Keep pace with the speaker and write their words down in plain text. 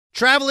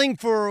Traveling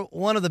for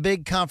one of the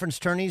big conference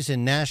tourneys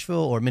in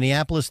Nashville or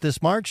Minneapolis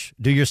this March?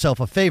 Do yourself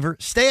a favor.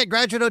 Stay at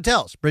Graduate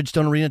Hotels,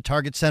 Bridgestone Arena,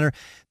 Target Center.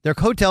 Their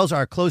hotels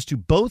are close to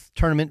both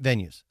tournament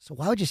venues. So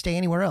why would you stay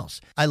anywhere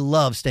else? I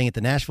love staying at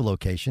the Nashville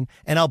location,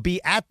 and I'll be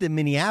at the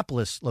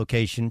Minneapolis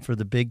location for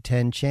the Big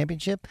Ten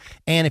Championship.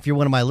 And if you're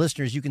one of my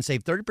listeners, you can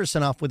save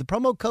 30% off with the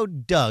promo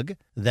code DOUG.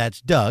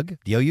 That's Doug,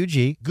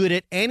 D-O-U-G. Good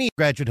at any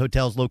Graduate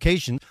Hotels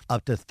location,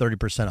 up to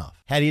 30%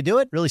 off. How do you do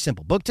it? Really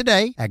simple. Book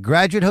today at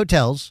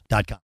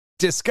graduatehotels.com.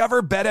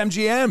 Discover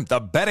BetMGM,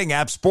 the betting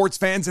app sports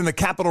fans in the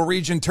capital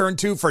region turn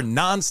to for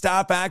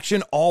nonstop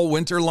action all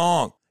winter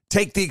long.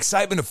 Take the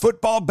excitement of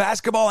football,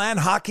 basketball, and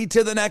hockey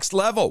to the next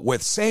level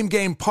with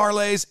same-game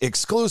parlays,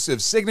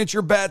 exclusive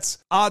signature bets,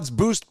 odds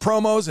boost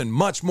promos, and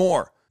much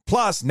more.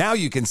 Plus, now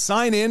you can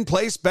sign in,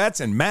 place bets,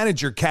 and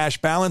manage your cash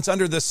balance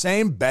under the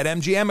same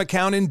BetMGM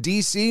account in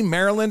D.C.,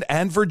 Maryland,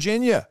 and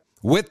Virginia.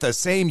 With the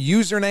same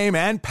username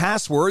and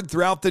password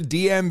throughout the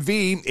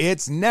DMV,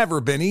 it's never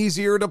been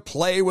easier to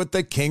play with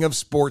the king of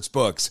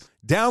sportsbooks.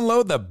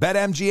 Download the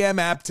BetMGM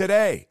app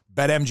today.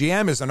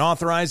 BetMGM is an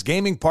authorized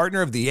gaming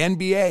partner of the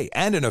NBA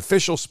and an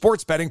official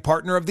sports betting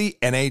partner of the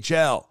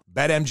NHL.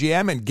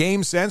 BetMGM and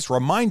GameSense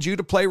remind you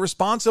to play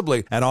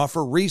responsibly and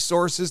offer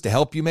resources to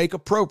help you make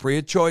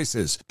appropriate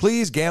choices.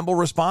 Please gamble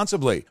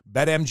responsibly.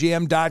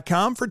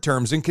 BetMGM.com for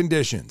terms and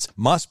conditions.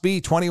 Must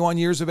be 21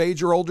 years of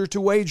age or older to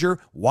wager.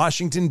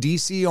 Washington,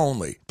 D.C.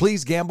 only.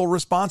 Please gamble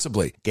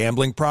responsibly.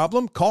 Gambling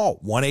problem? Call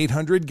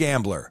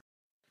 1-800-GAMBLER.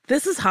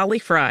 This is Holly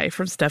Fry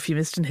from Stuff You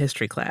Missed in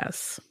History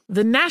class.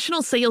 The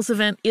national sales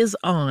event is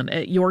on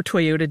at your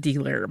Toyota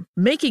dealer,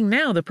 making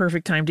now the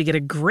perfect time to get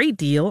a great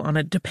deal on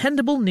a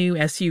dependable new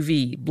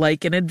SUV,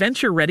 like an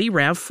adventure-ready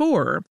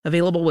RAV4.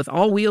 Available with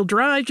all-wheel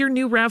drive, your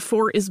new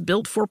RAV4 is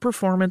built for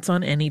performance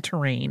on any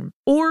terrain.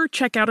 Or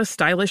check out a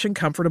stylish and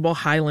comfortable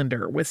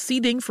Highlander with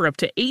seating for up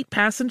to 8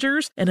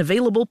 passengers and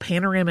available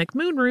panoramic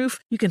moonroof.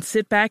 You can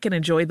sit back and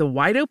enjoy the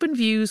wide-open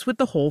views with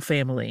the whole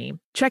family.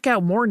 Check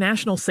out more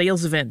national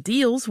sales event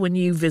deals when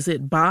you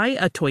visit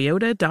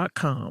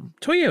buyatoyota.com.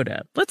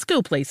 Toyota, let's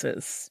go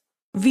places.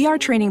 VR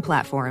training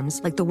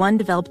platforms, like the one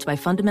developed by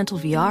Fundamental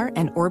VR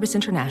and Orbis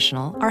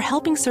International, are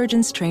helping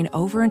surgeons train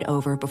over and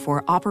over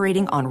before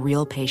operating on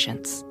real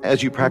patients.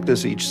 As you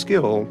practice each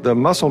skill, the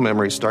muscle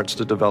memory starts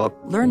to develop.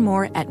 Learn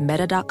more at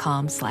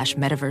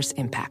meta.com/metaverse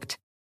impact.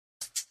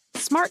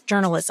 Smart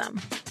journalism.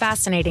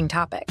 Fascinating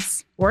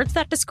topics. Words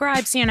that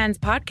describe CNN's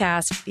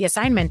podcast, The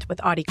Assignment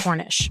with Audie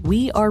Cornish.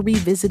 We are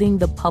revisiting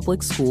the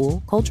public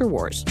school culture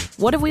wars.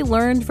 What have we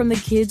learned from the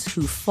kids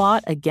who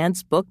fought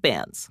against book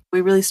bans?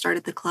 We really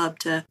started the club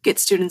to get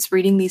students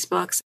reading these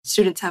books.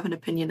 Students have an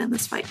opinion in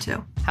this fight,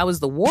 too. How has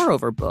the war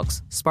over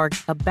books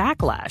sparked a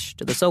backlash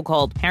to the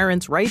so-called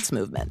parents' rights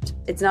movement?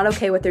 It's not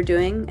okay what they're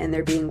doing, and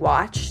they're being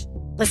watched.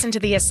 Listen to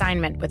The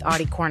Assignment with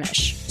Audie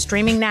Cornish.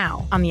 Streaming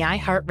now on the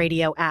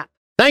iHeartRadio app.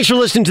 Thanks for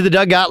listening to the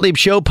Doug Gottlieb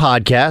Show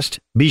podcast.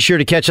 Be sure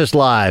to catch us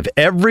live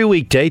every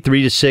weekday,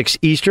 3 to 6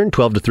 Eastern,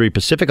 12 to 3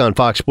 Pacific on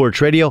Fox Sports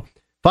Radio.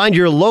 Find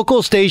your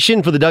local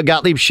station for the Doug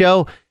Gottlieb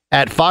Show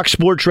at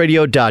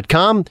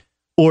foxsportsradio.com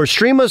or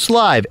stream us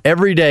live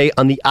every day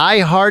on the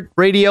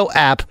iHeartRadio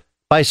app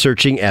by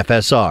searching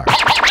FSR. Now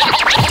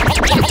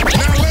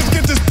let's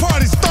get this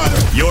party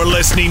started. You're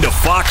listening to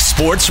Fox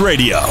Sports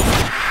Radio.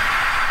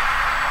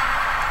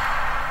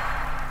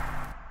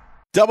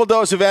 Double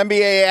dose of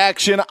NBA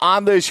action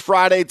on this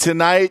Friday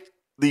tonight.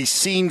 The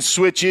scene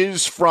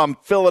switches from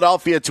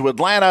Philadelphia to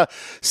Atlanta.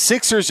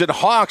 Sixers and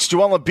Hawks.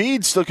 Joel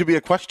Embiid still could be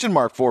a question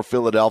mark for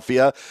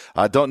Philadelphia.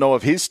 Don't know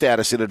of his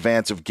status in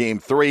advance of Game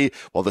 3.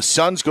 While the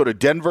Suns go to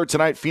Denver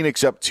tonight.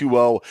 Phoenix up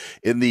 2-0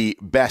 in the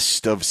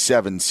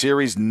best-of-7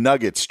 series.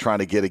 Nuggets trying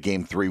to get a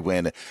Game 3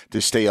 win to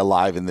stay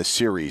alive in this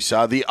series.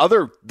 The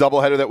other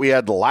doubleheader that we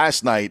had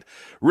last night,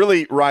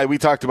 really, Ryan, we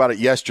talked about it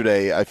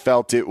yesterday. I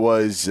felt it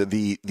was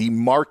the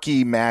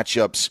marquee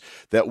matchups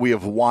that we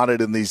have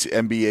wanted in these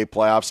NBA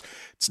playoffs.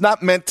 It's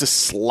not meant to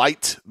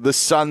slight the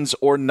Suns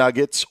or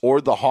Nuggets or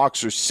the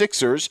Hawks or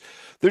Sixers.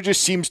 There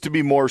just seems to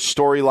be more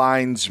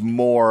storylines,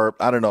 more,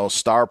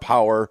 star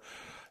power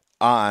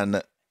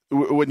on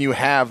when you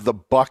have the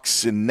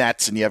Bucks and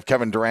Nets and you have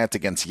Kevin Durant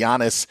against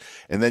Giannis,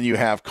 and then you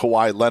have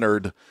Kawhi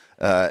Leonard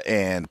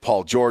and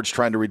Paul George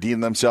trying to redeem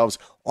themselves.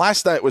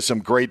 Last night was some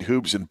great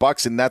hoops, and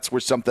Bucks and Nets were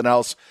something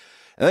else.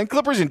 And then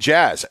Clippers and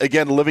Jazz,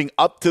 again, living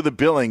up to the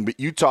billing, but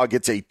Utah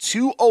gets a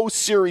 2-0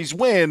 series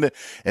win,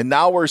 and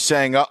now we're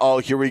saying,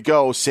 here we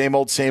go, same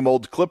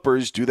old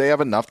Clippers. Do they have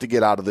enough to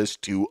get out of this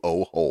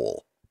 2-0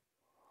 hole?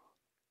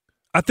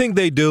 I think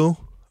they do.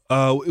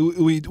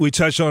 We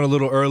touched on it a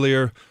little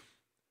earlier.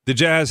 The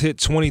Jazz hit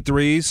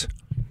 23s,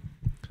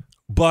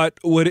 but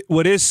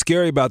what is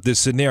scary about this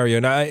scenario,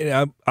 and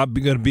I'm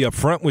going to be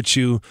upfront with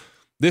you,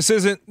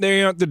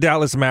 they aren't the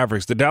Dallas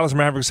Mavericks. The Dallas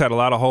Mavericks had a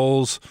lot of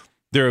holes.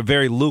 They're a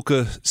very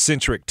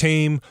Luka-centric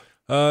team.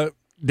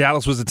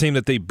 Dallas was the team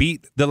that they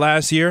beat the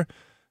last year.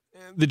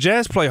 The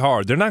Jazz play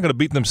hard. They're not going to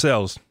beat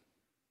themselves.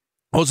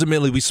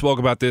 Ultimately, we spoke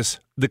about this.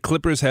 The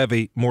Clippers have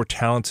a more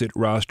talented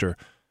roster.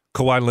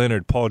 Kawhi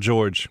Leonard, Paul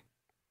George,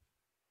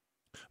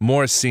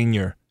 Morris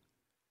Sr.,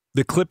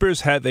 the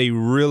Clippers have a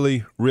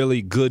really,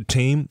 really good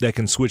team that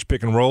can switch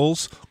pick and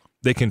rolls.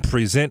 They can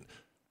present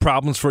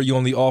problems for you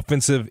on the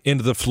offensive end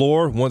of the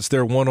floor once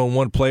their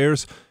one-on-one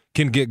players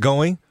can get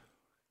going.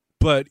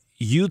 But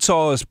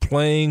Utah is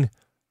playing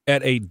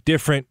at a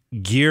different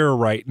gear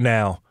right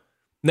now.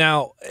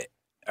 Now,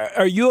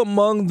 are you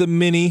among the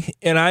many,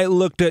 and I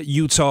looked at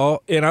Utah,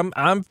 and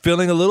I'm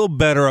feeling a little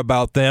better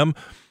about them,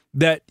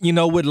 that,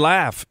 would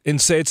laugh and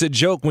say it's a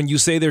joke when you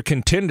say they're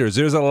contenders.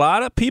 There's a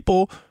lot of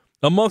people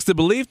amongst the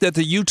belief that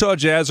the Utah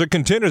Jazz are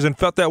contenders and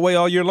felt that way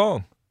all year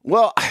long.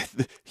 Well,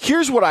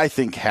 here's what I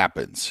think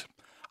happens.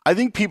 I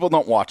think people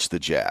don't watch the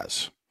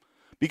Jazz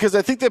because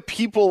I think that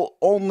people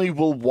only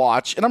will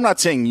watch, and I'm not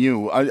saying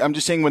you. I'm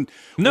just saying when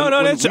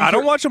I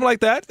don't watch them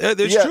like that.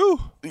 It's true.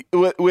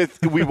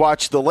 We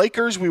watch the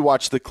Lakers, we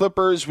watch the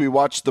Clippers, we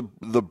watch the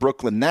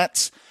Brooklyn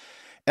Nets,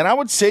 and I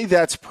would say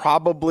that's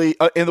probably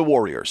and the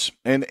Warriors,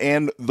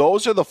 and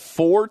those are the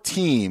four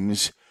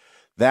teams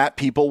that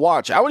people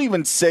watch. I would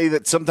even say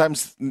that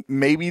sometimes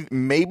maybe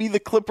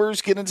the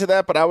Clippers get into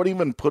that, but I would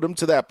even put them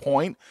to that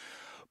point.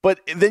 But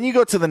then you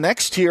go to the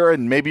next tier,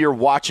 and maybe you're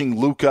watching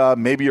Luka,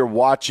 maybe you're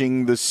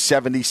watching the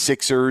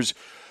 76ers,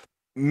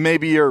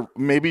 maybe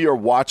you're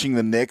watching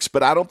the Knicks,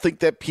 but I don't think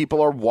that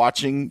people are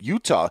watching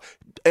Utah.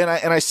 And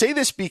I say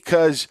this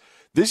because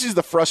this is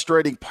the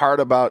frustrating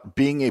part about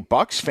being a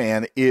Bucks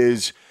fan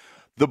is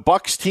the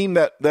Bucks team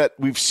that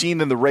we've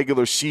seen in the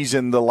regular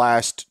season the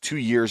last 2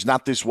 years,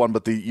 not this one,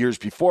 but the years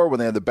before when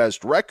they had the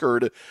best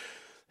record.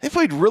 They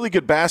played really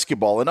good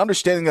basketball, and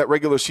understanding that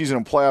regular season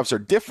and playoffs are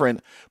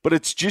different, but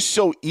it's just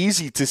so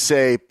easy to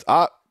say,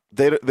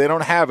 they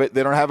don't have it.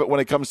 They don't have it when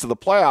it comes to the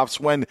playoffs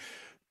when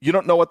you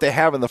don't know what they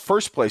have in the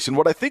first place. And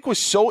what I think was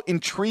so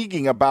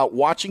intriguing about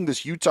watching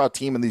this Utah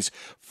team in these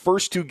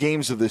first two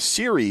games of this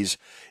series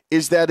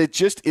is that it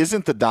just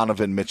isn't the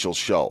Donovan Mitchell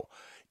show.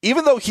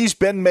 Even though he's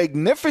been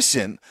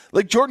magnificent,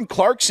 like Jordan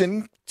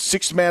Clarkson,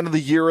 sixth man of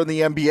the year in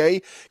the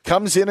NBA,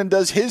 comes in and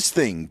does his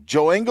thing.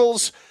 Joe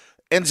Ingles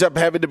ends up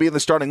having to be in the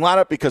starting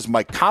lineup because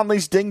Mike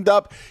Conley's dinged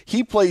up.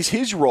 He plays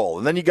his role.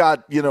 And then you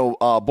got,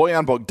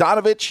 Bojan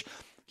Bogdanovic.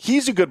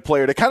 He's a good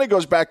player. It kind of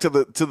goes back to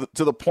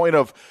the point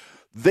of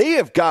they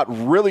have got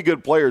really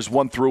good players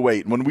 1 through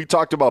 8. And when we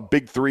talked about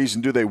big threes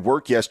and do they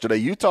work yesterday,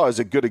 Utah is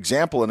a good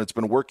example, and it's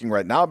been working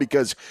right now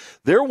because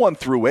their 1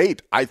 through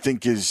 8, I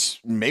think, is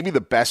maybe the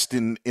best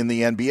in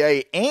the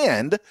NBA.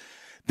 And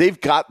they've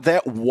got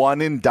that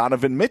one in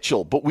Donovan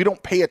Mitchell, but we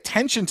don't pay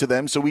attention to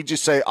them, so we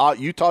just say,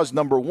 Utah's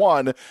number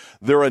 1.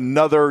 They're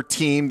another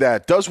team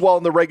that does well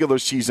in the regular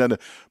season,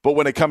 but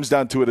when it comes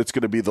down to it, it's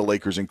going to be the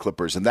Lakers and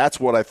Clippers, and that's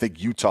what I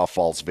think Utah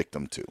falls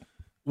victim to.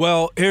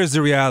 Well, here's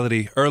the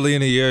reality. Early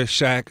in the year,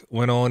 Shaq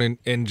went on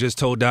and just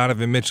told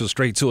Donovan Mitchell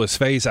straight to his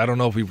face. I don't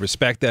know if we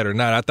respect that or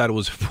not. I thought it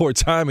was poor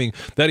timing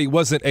that he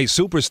wasn't a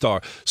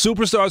superstar.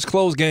 Superstars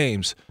close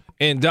games.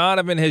 And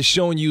Donovan has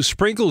shown you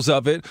sprinkles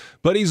of it,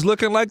 but he's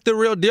looking like the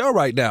real deal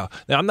right now.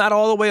 Now, I'm not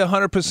all the way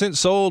 100%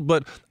 sold,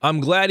 but I'm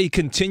glad he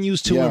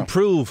continues to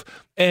improve.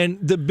 And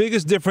the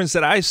biggest difference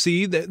that I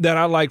see that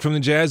I like from the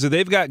Jazz is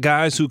they've got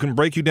guys who can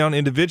break you down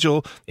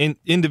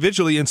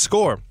individually and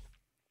score.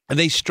 And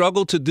they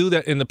struggle to do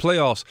that in the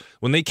playoffs.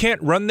 When they can't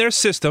run their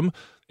system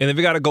and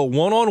they've got to go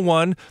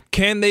one-on-one,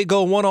 can they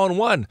go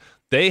one-on-one?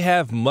 They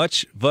have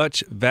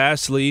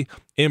vastly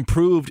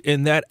improved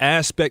in that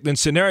aspect and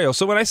scenario.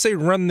 So when I say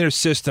run their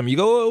system, you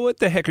go, what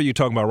the heck are you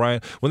talking about,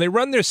 Ryan? When they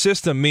run their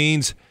system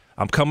means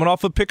I'm coming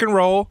off a pick and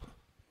roll.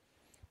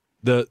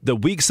 The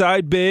weak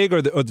side big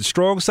or the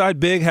strong side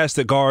big has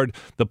to guard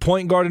the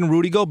point guard and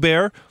Rudy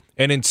Gobert.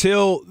 And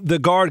until the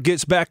guard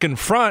gets back in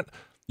front,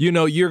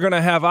 you're going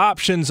to have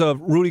options of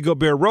Rudy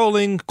Gobert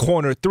rolling,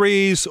 corner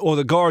threes, or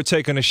the guard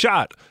taking a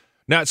shot.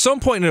 Now, at some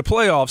point in the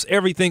playoffs,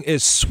 everything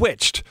is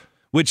switched,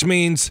 which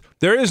means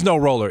there is no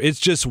roller.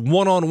 It's just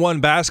one-on-one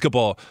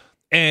basketball.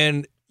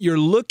 And you're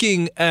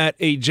looking at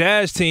a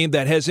Jazz team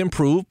that has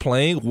improved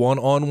playing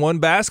one-on-one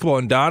basketball.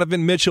 And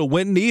Donovan Mitchell,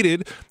 when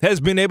needed, has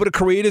been able to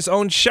create his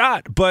own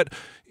shot. But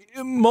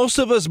most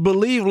of us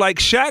believe, like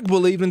Shaq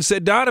believed, and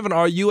said, Donovan,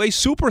 are you a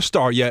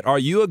superstar yet? Are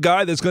you a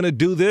guy that's going to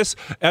do this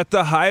at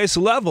the highest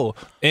level?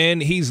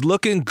 And he's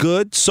looking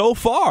good so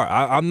far.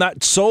 I'm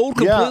not sold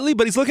completely,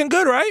 but he's looking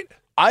good, right?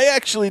 I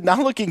actually,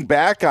 now looking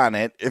back on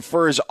it,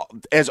 for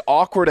as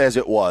awkward as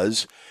it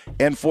was,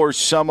 and for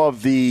some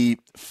of the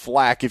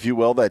flack, if you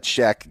will, that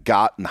Shaq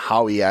got and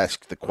how he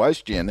asked the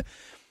question,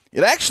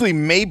 it actually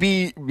may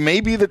be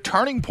the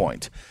turning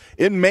point.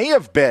 It may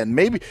have been,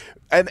 maybe,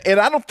 and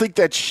I don't think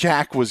that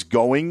Shaq was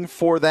going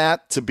for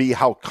that to be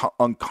how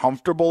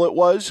uncomfortable it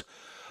was,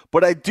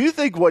 but I do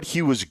think what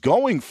he was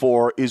going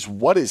for is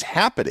what is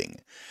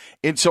happening.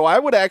 And so I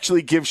would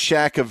actually give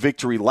Shaq a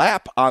victory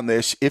lap on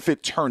this if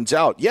it turns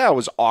out, it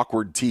was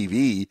awkward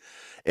TV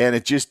and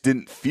it just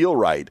didn't feel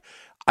right.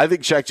 I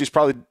think Shaq just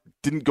probably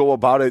didn't go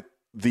about it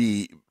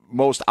the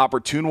most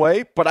opportune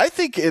way, but I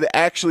think it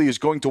actually is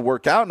going to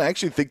work out, and I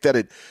actually think that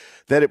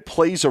it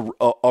plays a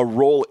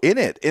role in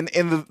it. And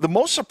the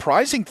most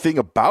surprising thing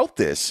about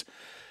this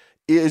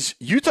is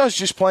Utah's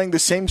just playing the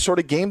same sort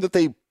of game that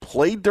they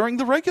played during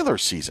the regular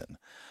season.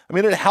 I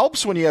mean, it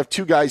helps when you have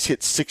two guys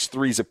hit 6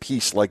 threes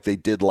apiece like they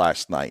did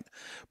last night.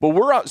 But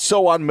we're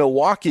so on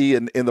Milwaukee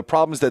and the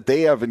problems that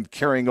they have in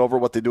carrying over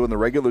what they do in the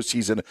regular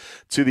season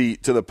to the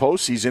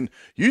postseason.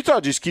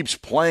 Utah just keeps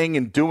playing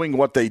and doing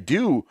what they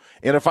do.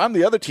 And if I'm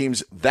the other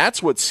teams,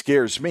 that's what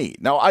scares me.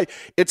 Now,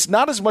 it's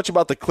not as much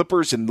about the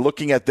Clippers and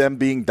looking at them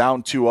being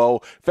down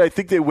 2-0. If I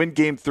think they win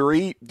Game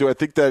 3, do I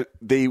think that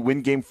they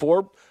win Game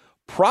 4?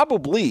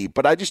 Probably,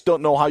 but I just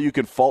don't know how you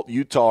can fault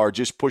Utah or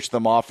just push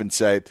them off and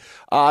say,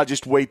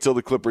 just wait till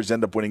the Clippers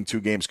end up winning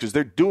 2 games, because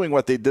they're doing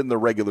what they did in the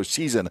regular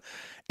season,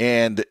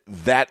 and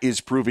that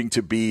is proving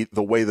to be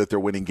the way that they're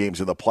winning games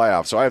in the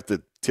playoffs. So I have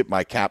to tip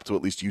my cap to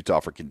at least Utah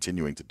for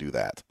continuing to do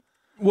that.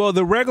 Well,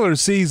 the regular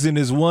season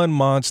is one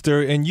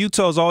monster, and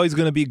Utah's always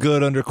going to be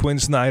good under Quinn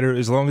Snyder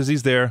as long as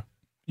he's there.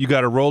 You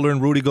got a roller in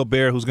Rudy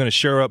Gobert who's going to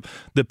shore up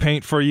the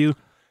paint for you,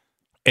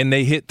 and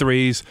they hit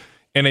threes.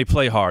 And they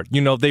play hard.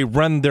 They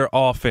run their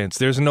offense.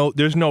 There's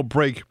no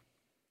break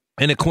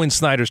in a Quinn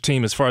Snyder's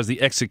team as far as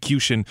the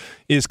execution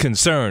is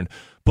concerned.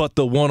 But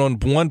the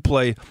one-on-one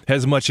play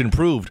has much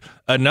improved.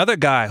 Another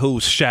guy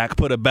who's Shaq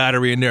put a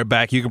battery in their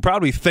back. You can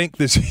probably thank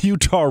this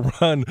Utah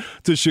run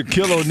to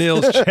Shaquille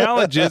O'Neal's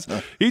challenges.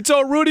 He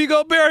told Rudy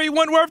Gobert he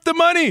wasn't worth the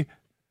money.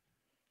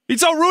 He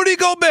told Rudy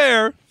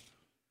Gobert,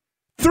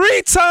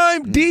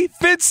 3-time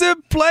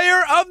Defensive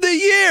Player of the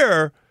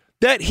Year,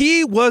 that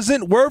he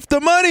wasn't worth the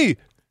money.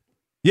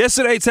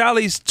 Yesterday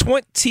tallies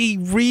 20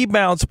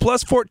 rebounds,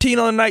 plus 14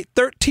 on the night,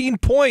 13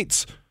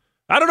 points.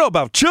 I don't know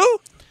about you.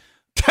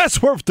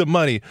 That's worth the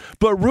money.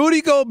 But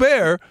Rudy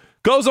Gobert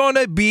goes on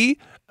to be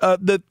a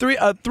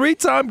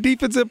 3-time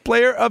Defensive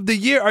Player of the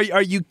Year.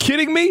 Are you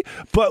kidding me?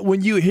 But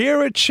when you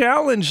hear a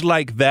challenge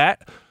like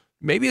that,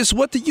 maybe it's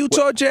what the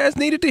Utah Jazz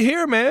needed to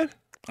hear, man.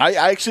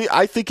 I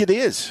think it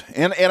is.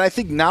 And I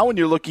think now when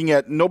you're looking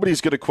at,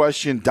 nobody's going to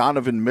question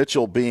Donovan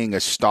Mitchell being a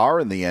star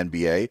in the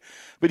NBA,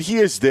 but he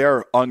is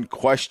their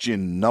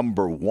unquestioned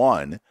number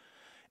one.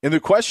 And the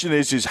question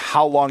is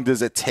how long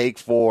does it take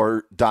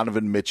for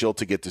Donovan Mitchell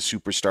to get to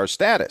superstar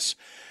status?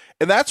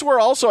 And that's where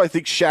also I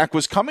think Shaq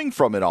was coming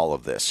from in all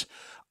of this.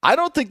 I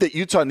don't think that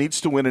Utah needs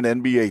to win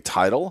an NBA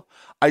title.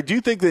 I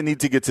do think they need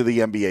to get to the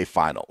NBA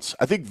Finals.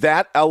 I think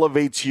that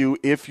elevates you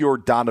if you're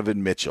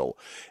Donovan Mitchell.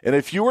 And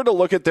if you were to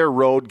look at their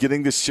road,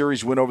 getting this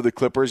series win over the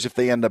Clippers, if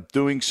they end up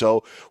doing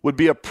so, would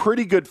be a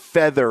pretty good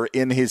feather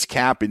in his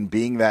cap in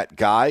being that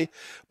guy.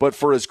 But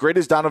for as great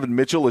as Donovan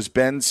Mitchell has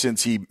been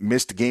since he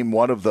missed Game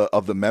 1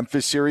 of the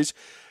Memphis series,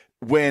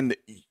 when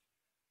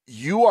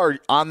you are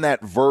on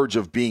that verge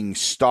of being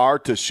star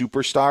to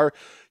superstar,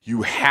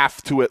 you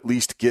have to at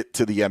least get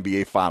to the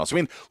NBA Finals. I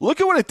mean,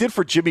 look at what it did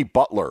for Jimmy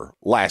Butler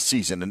last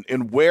season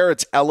and where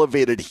it's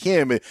elevated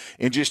him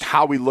and just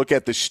how we look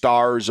at the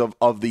stars of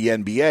the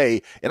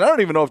NBA. And I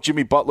don't even know if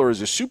Jimmy Butler is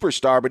a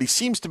superstar, but he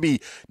seems to be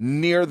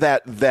near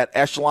that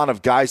echelon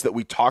of guys that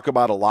we talk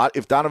about a lot.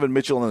 If Donovan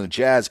Mitchell and the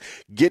Jazz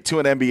get to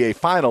an NBA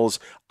Finals,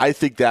 I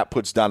think that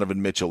puts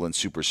Donovan Mitchell in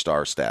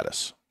superstar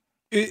status.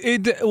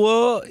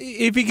 Well,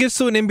 if he gets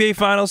to an NBA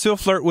Finals, he'll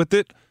flirt with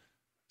it.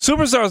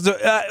 Superstars,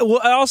 well,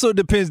 it also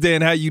depends,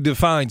 Dan, how you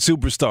define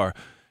superstar.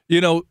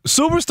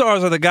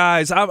 Superstars are the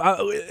guys.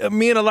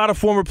 Me and a lot of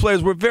former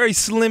players, we're very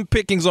slim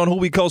pickings on who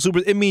we call super.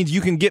 It means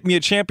you can get me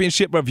a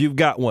championship if you've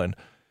got one.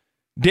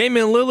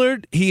 Damian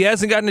Lillard, he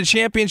hasn't gotten a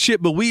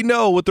championship, but we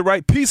know with the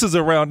right pieces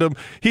around him,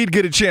 he'd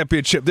get a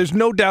championship. There's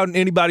no doubt in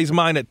anybody's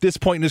mind at this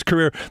point in his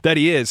career that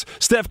he is.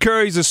 Steph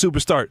Curry's a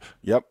superstar.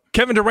 Yep.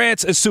 Kevin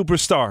Durant's a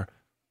superstar.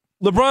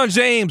 LeBron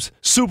James,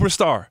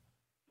 superstar.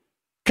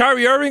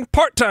 Kyrie Irving,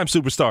 part-time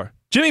superstar.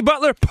 Jimmy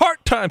Butler,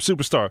 part-time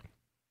superstar.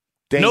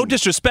 No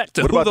disrespect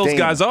to who those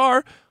guys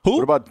are. Who?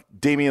 What about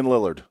Damian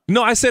Lillard?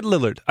 No, I said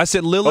Lillard.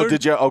 Oh,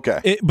 did you?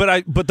 Okay.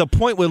 But the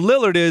point with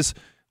Lillard is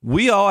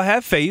we all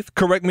have faith.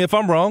 Correct me if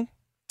I'm wrong.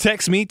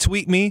 Text me,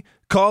 tweet me,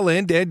 call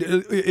in.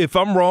 If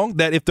I'm wrong,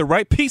 that if the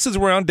right pieces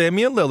were around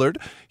Damian Lillard,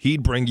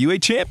 he'd bring you a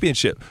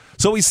championship.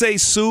 So we say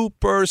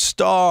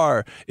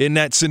superstar in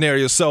that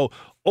scenario. So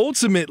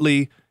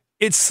ultimately,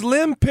 it's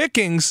slim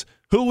pickings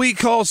who we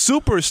call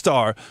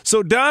superstar.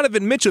 So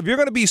Donovan Mitchell, if you're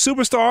going to be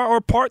superstar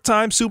or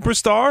part-time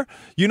superstar,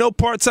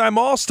 part-time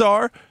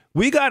all-star,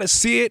 we got to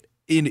see it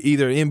in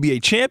either an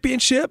NBA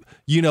championship,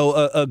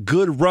 a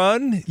good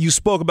run. You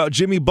spoke about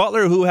Jimmy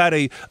Butler, who had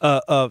a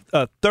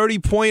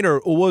 30-point or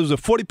what was a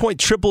 40-point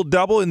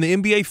triple-double in the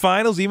NBA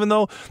Finals, even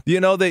though,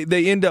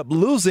 they end up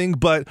losing.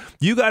 But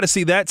you got to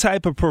see that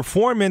type of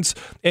performance,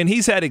 and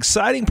he's had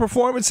exciting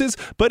performances,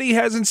 but he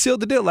hasn't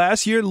sealed the deal.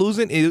 Last year,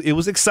 losing, it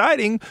was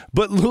exciting,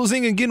 but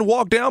losing and getting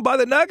walked down by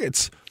the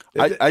Nuggets.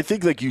 I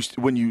think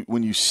when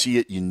you see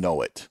it, you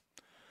know it.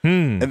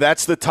 And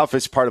that's the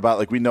toughest part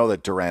about, we know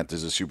that Durant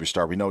is a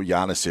superstar. We know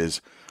Giannis is.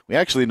 We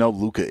actually know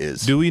Luka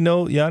is. Do we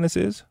know Giannis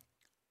is?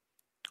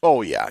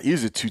 Oh, yeah.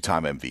 He's a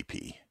 2-time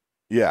MVP.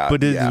 Yeah.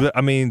 But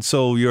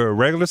so you're a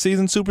regular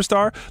season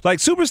superstar?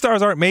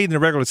 Superstars aren't made in the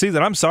regular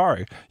season. I'm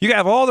sorry. You can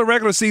have all the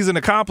regular season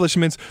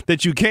accomplishments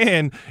that you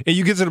can, and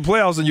you get to the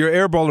playoffs and you're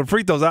airballing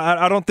free throws.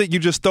 I don't think you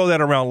just throw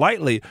that around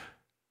lightly.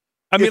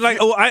 I mean,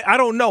 I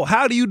don't know.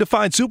 How do you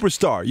define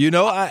superstar? You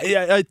know,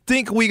 I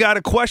think we got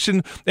a question,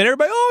 and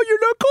everybody,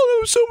 you're not calling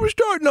him a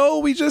superstar. No,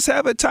 we just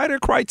have a tighter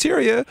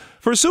criteria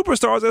for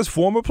superstars as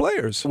former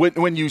players.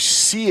 When you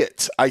see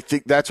it, I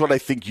think that's what I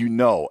think you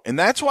know. And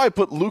that's why I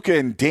put Luka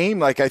and Dame.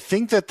 Like, I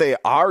think that they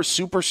are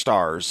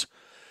superstars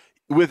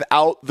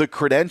without the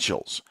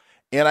credentials.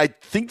 And I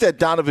think that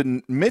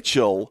Donovan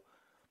Mitchell,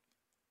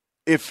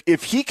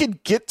 if he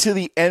could get to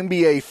the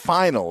NBA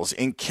Finals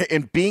and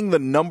being the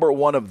number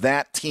one of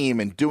that team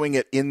and doing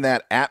it in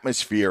that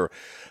atmosphere,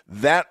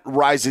 that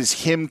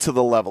rises him to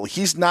the level.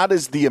 He's not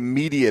as the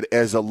immediate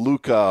as a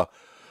Luka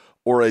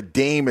or a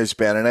Dame has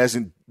been, and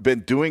hasn't been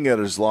doing it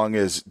as long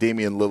as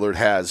Damian Lillard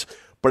has.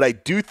 But I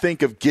do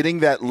think of getting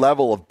that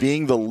level of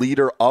being the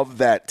leader of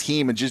that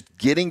team and just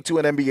getting to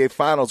an NBA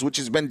Finals, which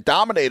has been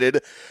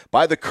dominated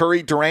by the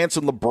Curry, Durants,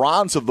 and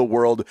LeBrons of the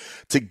world,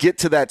 to get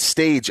to that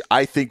stage,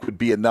 I think would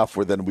be enough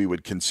where then we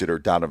would consider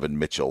Donovan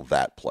Mitchell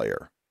that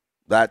player.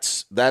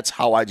 That's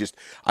how I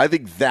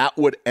think that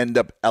would end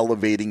up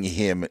elevating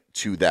him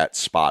to that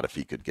spot if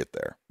he could get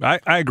there.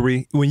 I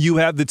agree. When you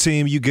have the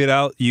team, you get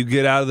out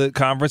of the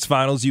conference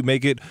finals, you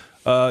make it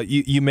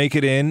you make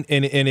it in,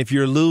 and if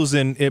you're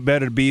losing, it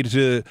better be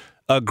to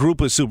a group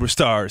of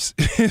superstars.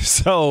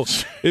 So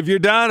if you're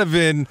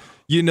Donovan,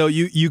 you know,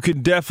 you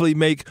can definitely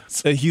make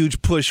a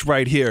huge push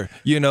right here.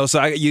 You know,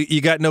 so you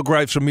got no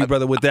gripes from me,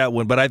 brother, with that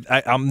one. But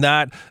I'm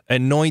not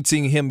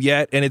anointing him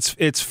yet, and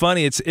it's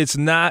funny. It's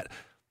not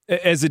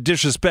as a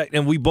disrespect,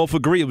 and we both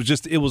agree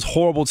it was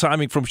horrible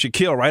timing from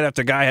Shaquille right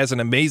after a guy has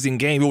an amazing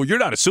game. Well, you're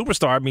not a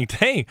superstar. I mean,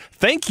 dang,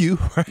 thank you.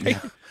 Right?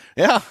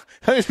 Yeah.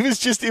 I mean,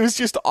 it was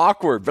just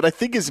awkward, but I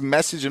think his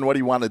message and what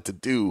he wanted to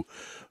do,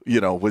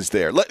 you know, was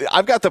there.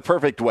 I've got the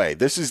perfect way.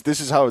 This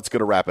is how it's going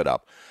to wrap it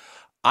up.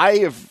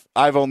 I've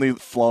only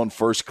flown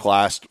first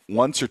class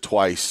once or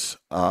twice,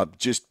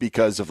 just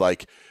because of I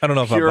don't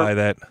know if I buy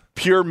that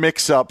pure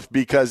mix up,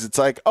 because it's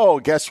like, oh,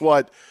 guess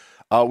what?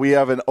 We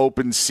have an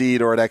open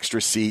seat or an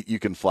extra seat. You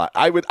can fly.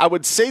 I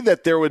would say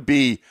that there would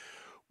be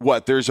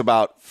there's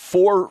about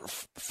four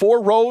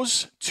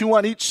rows, 2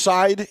 on each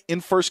side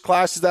in first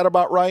class. Is that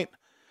about right?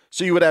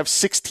 So you would have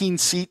 16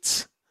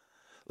 seats.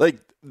 Like,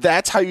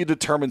 that's how you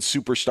determine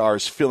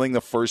superstars filling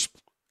the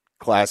first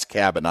class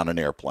cabin on an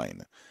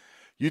airplane.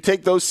 You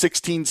take those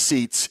 16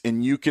 seats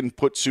and you can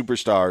put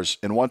superstars,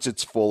 and once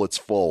it's full, it's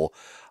full.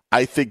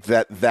 I think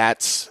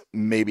that's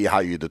maybe how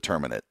you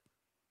determine it.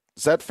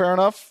 Is that fair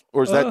enough?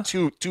 Or is that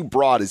too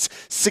broad? Is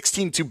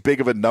 16 too big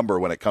of a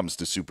number when it comes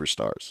to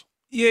superstars?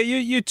 Yeah,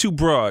 you're too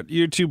broad.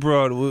 You're too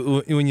broad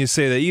when you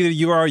say that. Either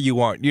you are or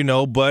you aren't, you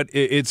know, but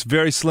it's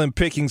very slim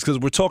pickings because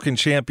we're talking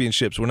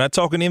championships. We're not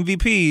talking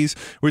MVPs.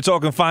 We're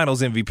talking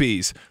finals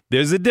MVPs.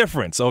 There's a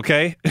difference,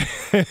 okay?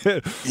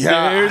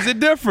 Yeah. There's a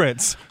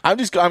difference. I'm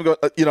going,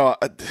 you know,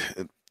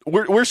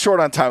 we're short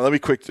on time. Let me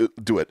quick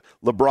do it.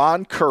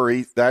 LeBron,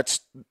 Curry, that's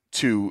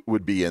 2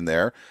 would be in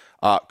there.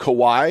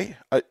 Kawhi,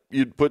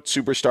 you'd put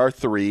superstar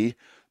 3.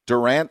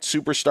 Durant,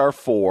 superstar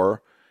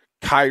 4.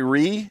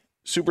 Kyrie,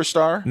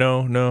 superstar?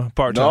 No,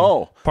 part-time.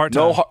 No.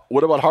 Part-time. No.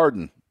 What about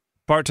Harden?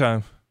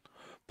 Part-time.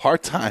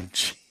 Part-time.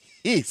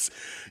 Jeez.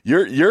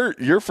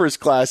 Your first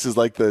class is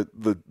like the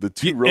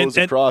 2 rows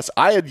across.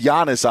 I had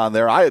Giannis on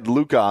there. I had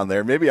Luka on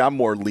there. Maybe I'm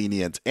more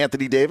lenient.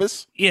 Anthony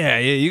Davis? Yeah,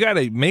 you got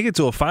to make it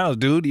to a finals,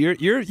 dude.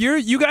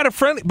 You got a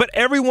friendly, but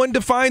everyone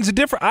defines it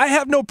different. I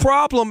have no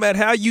problem at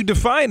how you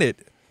define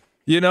it.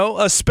 You know,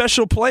 a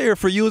special player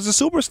for you as a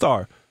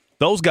superstar.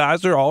 Those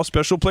guys are all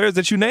special players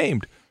that you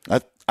named.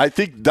 I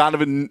think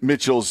Donovan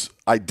Mitchell's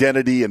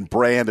identity and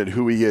brand and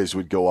who he is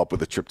would go up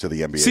with a trip to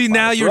the NBA. See,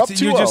 now you're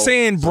just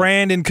saying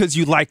Brandon because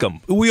you like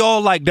him. We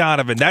all like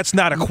Donovan. That's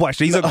not a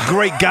question. He's a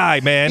great guy,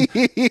 man.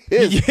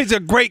 He's a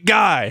great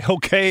guy,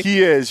 okay?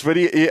 He is, but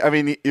I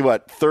mean,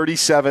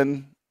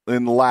 37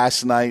 in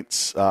last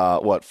night's,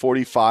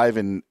 45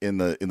 in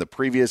the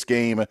previous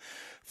game,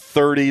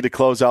 30 to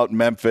close out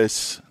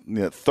Memphis,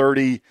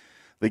 30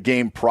 the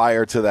game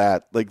prior to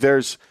that.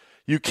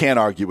 You can't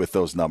argue with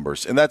those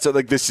numbers. And that's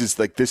this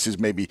is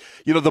maybe,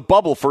 the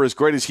bubble, for as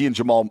great as he and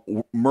Jamal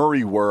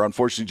Murray were,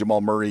 unfortunately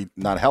Jamal Murray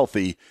not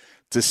healthy,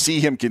 to see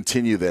him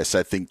continue this,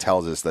 I think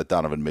tells us that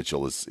Donovan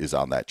Mitchell is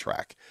on that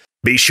track.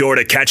 Be sure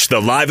to catch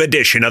the live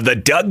edition of the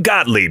Doug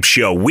Gottlieb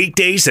Show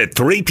weekdays at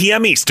 3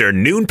 p.m.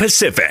 Eastern, noon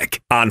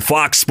Pacific on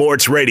Fox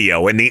Sports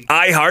Radio and the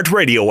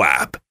iHeartRadio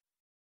app.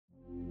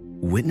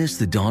 Witness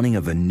the dawning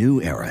of a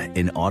new era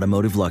in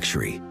automotive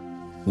luxury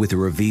with a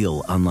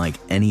reveal unlike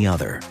any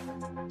other,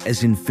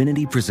 as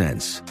Infiniti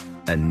presents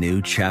a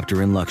new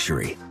chapter in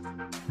luxury,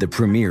 the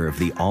premiere of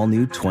the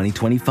all-new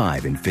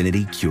 2025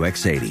 Infiniti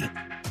QX80.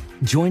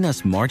 Join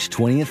us March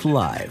 20th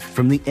live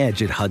from the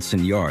Edge at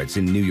Hudson Yards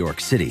in New York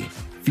City,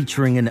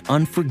 featuring an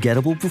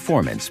unforgettable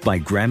performance by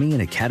Grammy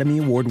and Academy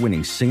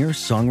Award-winning singer,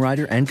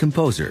 songwriter, and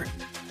composer,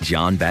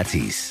 Jon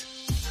Batiste.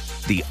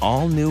 The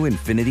all-new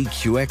Infiniti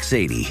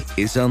QX80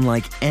 is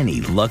unlike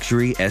any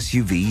luxury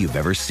SUV you've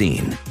ever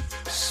seen.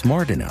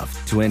 Smart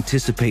enough to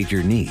anticipate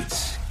your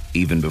needs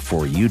even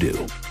before you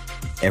do.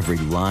 Every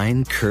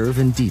line, curve,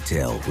 and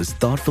detail was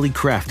thoughtfully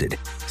crafted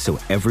so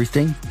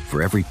everything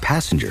for every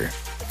passenger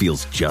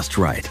feels just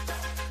right.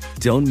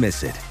 Don't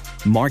miss it.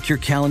 Mark your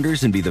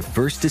calendars and be the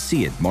first to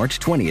see it March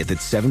 20th at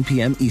 7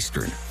 p.m.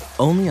 Eastern,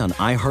 only on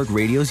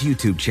iHeartRadio's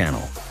YouTube channel.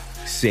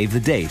 Save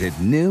the date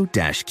at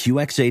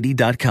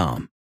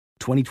new-QX80.com.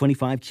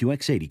 2025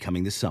 QX80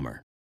 coming this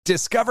summer.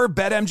 Discover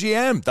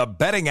BetMGM, the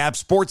betting app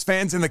sports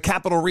fans in the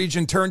capital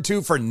region turn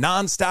to for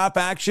nonstop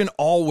action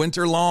all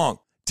winter long.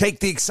 Take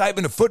the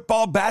excitement of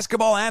football,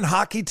 basketball, and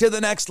hockey to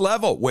the next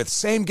level with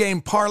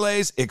same-game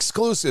parlays,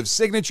 exclusive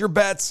signature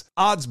bets,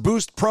 odds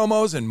boost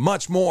promos, and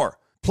much more.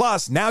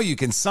 Plus, now you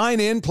can sign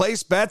in,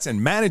 place bets,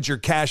 and manage your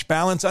cash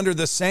balance under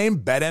the same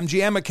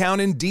BetMGM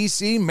account in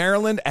D.C.,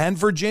 Maryland, and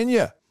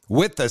Virginia.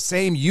 With the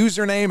same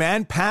username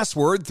and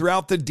password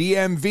throughout the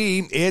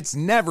DMV, it's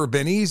never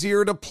been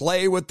easier to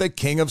play with the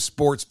king of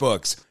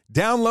sportsbooks.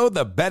 Download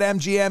the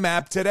BetMGM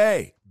app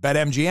today.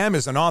 BetMGM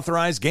is an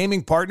authorized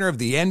gaming partner of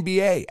the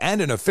NBA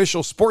and an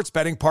official sports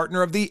betting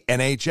partner of the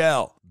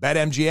NHL.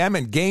 BetMGM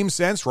and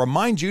GameSense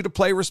remind you to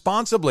play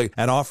responsibly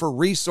and offer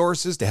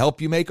resources to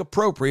help you make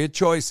appropriate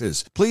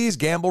choices. Please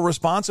gamble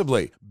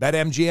responsibly.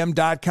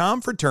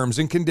 BetMGM.com for terms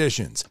and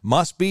conditions.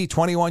 Must be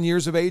 21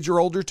 years of age or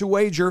older to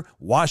wager.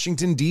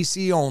 Washington,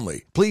 D.C.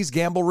 only. Please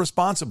gamble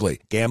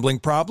responsibly. Gambling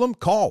problem?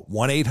 Call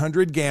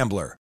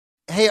 1-800-GAMBLER.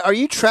 Hey, are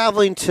you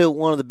traveling to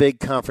one of the big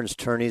conference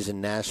tourneys in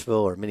Nashville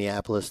or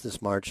Minneapolis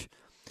this March?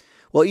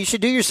 Well, you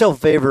should do yourself a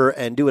favor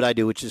and do what I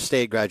do, which is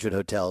stay at Graduate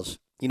Hotels.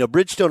 You know,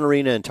 Bridgestone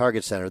Arena and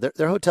Target Center,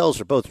 their hotels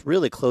are both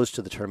really close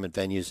to the tournament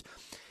venues,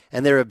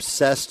 and they're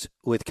obsessed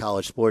with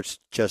college sports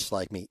just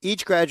like me.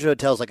 Each Graduate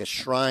Hotel is like a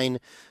shrine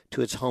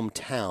to its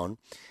hometown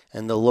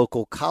and the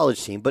local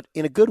college team, but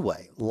in a good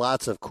way.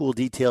 Lots of cool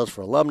details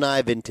for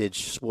alumni,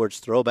 vintage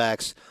sports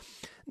throwbacks,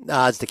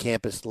 nods to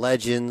campus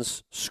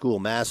legends, school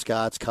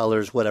mascots,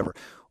 colors, whatever.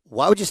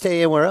 Why would you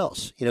stay anywhere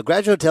else? You know,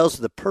 Graduate Hotels is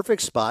the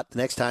perfect spot the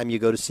next time you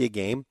go to see a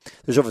game.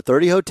 There's over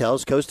 30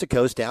 hotels, coast to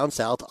coast, down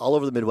south, all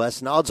over the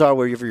Midwest, and odds are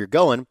wherever you're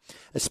going,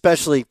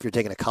 especially if you're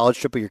taking a college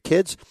trip with your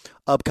kids,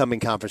 upcoming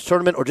conference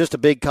tournament, or just a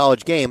big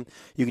college game,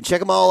 you can check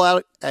them all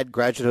out at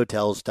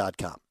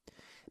graduatehotels.com.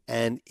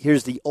 And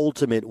here's the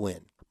ultimate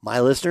win. My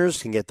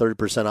listeners can get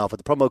 30% off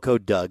with the promo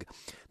code Doug.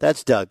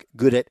 That's Doug,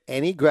 good at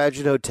any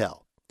Graduate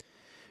Hotel.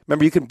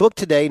 Remember, you can book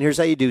today, and here's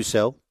how you do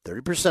so.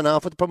 30%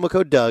 off with the promo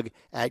code Doug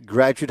at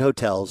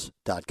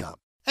graduatehotels.com.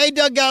 Hey,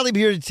 Doug Gottlieb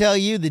here to tell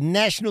you the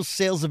national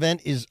sales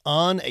event is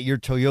on at your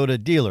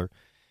Toyota dealer,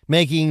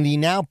 making the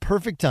now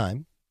perfect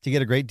time to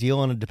get a great deal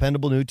on a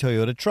dependable new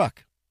Toyota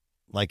truck,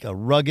 like a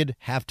rugged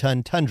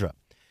half-ton Tundra.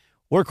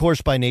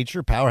 Workhorse by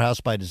nature, powerhouse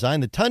by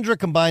design, the Tundra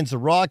combines the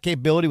raw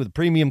capability with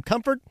premium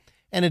comfort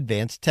and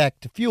advanced tech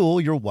to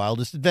fuel your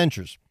wildest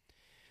adventures.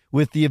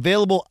 With the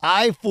available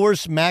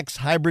iForce Max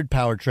hybrid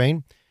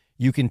powertrain,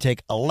 you can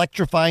take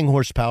electrifying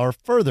horsepower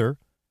further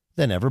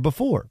than ever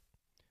before.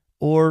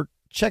 Or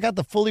check out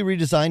the fully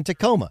redesigned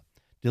Tacoma.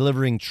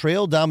 Delivering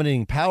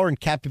trail-dominating power and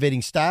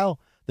captivating style,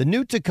 the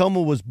new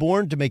Tacoma was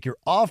born to make your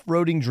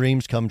off-roading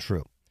dreams come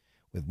true.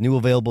 With new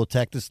available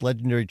tech, this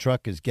legendary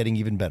truck is getting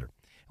even better.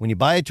 When you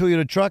buy a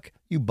Toyota truck,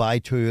 you buy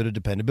Toyota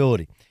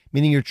dependability,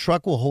 meaning your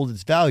truck will hold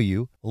its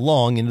value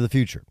long into the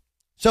future.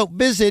 So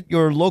visit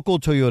your local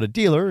Toyota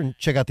dealer and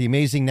check out the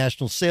amazing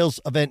national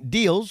sales event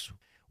deals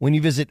when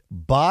you visit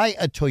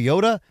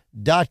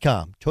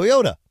buyatoyota.com.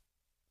 Toyota,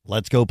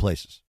 let's go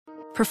places.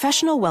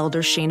 Professional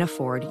welder Shayna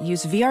Ford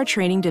used VR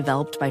training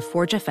developed by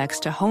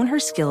ForgeFX to hone her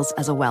skills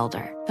as a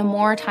welder. The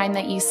more time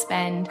that you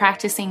spend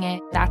practicing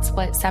it, that's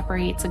what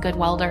separates a good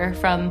welder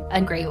from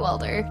a great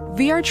welder.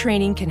 VR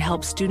training can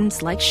help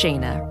students like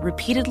Shayna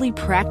repeatedly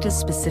practice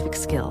specific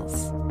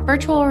skills.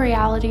 Virtual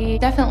reality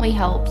definitely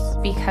helps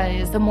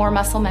because the more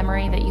muscle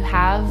memory that you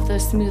have, the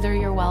smoother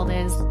your weld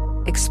is.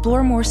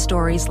 Explore more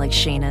stories like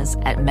Shayna's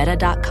at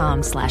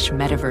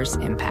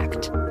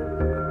meta.com/metaverseimpact.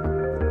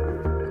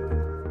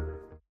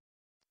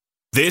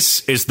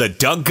 This is the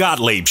Doug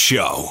Gottlieb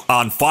Show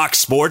on Fox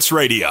Sports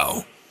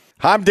Radio.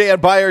 I'm Dan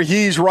Beyer.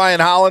 He's Ryan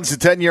Hollins, a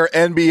 10-year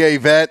NBA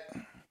vet.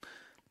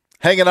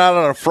 Hanging out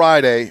on a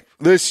Friday.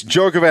 This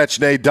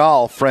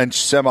Djokovic-Nadal French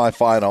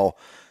semifinal.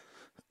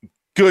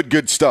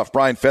 Good stuff.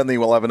 Brian Fenley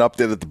will have an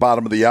update at the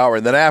bottom of the hour.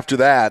 And then after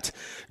that,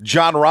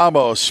 John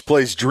Ramos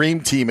plays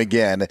Dream Team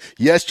again.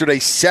 Yesterday,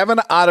 7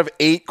 out of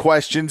 8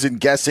 questions in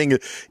guessing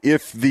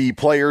if the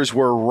players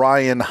were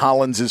Ryan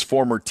Hollins'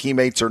 former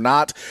teammates or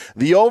not.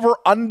 The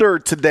over-under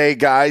today,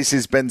 guys,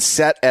 has been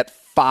set at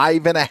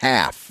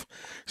 5.5.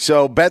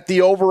 So bet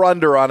the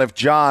over-under on if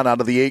John, out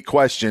of the 8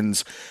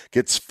 questions,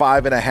 gets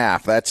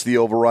 5.5. That's the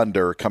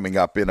over-under coming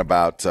up in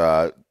about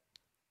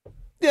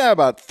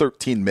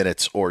 13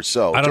 minutes or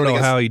so. I don't know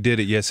how he did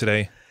it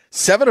yesterday.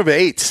 7 of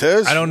 8.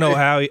 I don't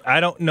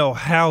know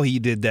how he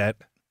did that.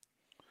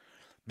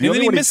 And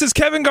then he misses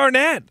Kevin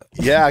Garnett.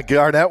 Yeah,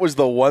 Garnett was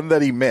the one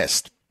that he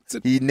missed.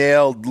 He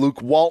nailed Luke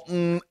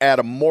Walton,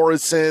 Adam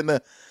Morrison,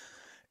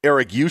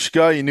 Eric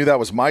Yushka. You knew that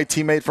was my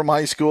teammate from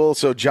high school.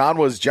 So John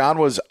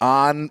was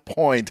on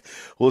point.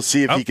 We'll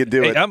see if he can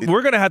do it.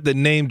 We're going to have to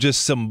name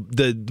just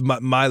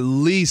my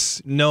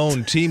least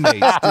known teammates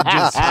to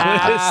just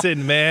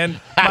listen,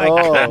 man. My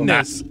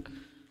goodness.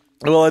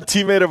 Well, a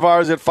teammate of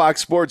ours at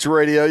Fox Sports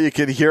Radio, you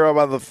can hear him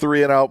on the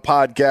 3 and Out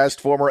podcast,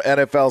 former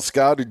NFL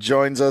scout who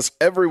joins us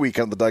every week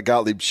on the Doug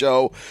Gottlieb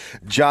Show.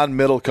 John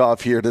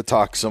Middlecoff here to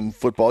talk some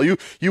football. You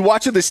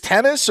watching this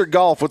tennis or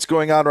golf? What's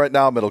going on right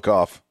now,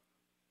 Middlecoff?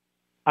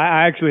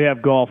 I actually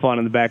have golf on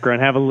in the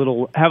background. Have a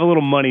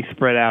little money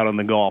spread out on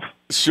the golf.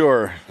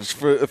 Sure,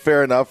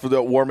 fair enough.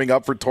 Warming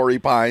up for Torrey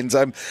Pines.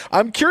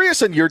 I'm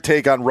curious on your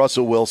take on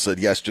Russell Wilson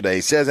yesterday.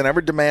 He says, "I never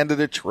demanded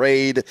a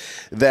trade."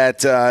 That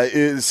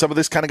some of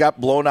this kind of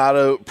got blown out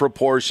of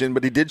proportion,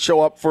 but he did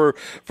show up for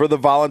the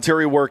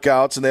voluntary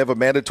workouts, and they have a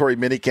mandatory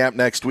minicamp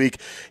next week.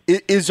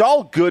 Is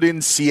all good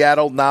in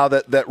Seattle now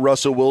that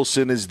Russell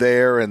Wilson is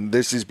there and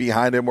this is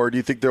behind him, or do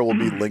you think there will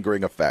be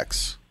lingering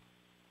effects?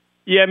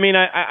 Yeah, I mean,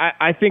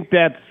 I think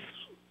that's,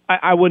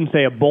 I wouldn't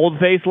say a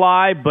bold-faced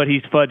lie, but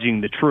he's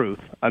fudging the truth.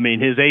 I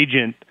mean, his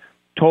agent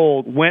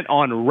went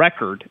on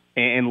record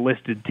and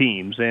listed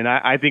teams, and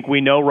I think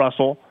we know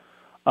Russell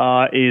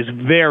is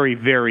very,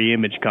 very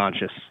image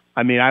conscious.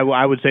 I mean,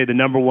 I would say the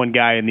number one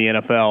guy in the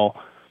NFL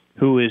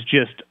who is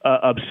just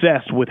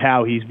obsessed with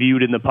how he's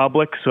viewed in the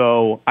public,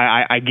 so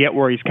I get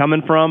where he's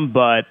coming from,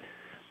 but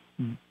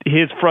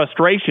his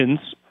frustrations,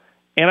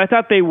 and I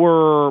thought they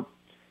were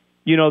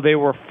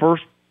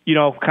first,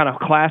 kind of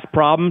class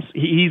problems.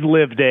 He's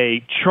lived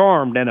a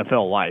charmed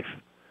NFL life.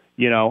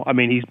 I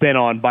mean, he's been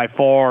on by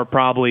far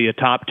probably a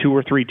top 2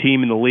 or 3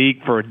 team in the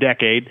league for a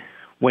decade.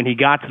 When he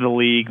got to the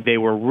league, they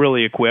were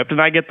really equipped.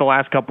 And I get the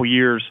last couple of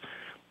years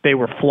they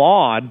were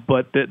flawed,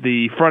 but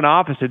the front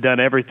office had done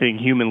everything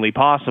humanly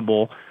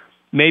possible.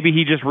 Maybe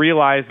he just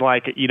realized,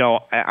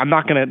 they're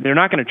not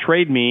going to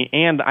trade me,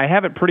 and I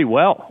have it pretty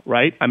well,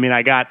 right? I mean,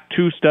 I got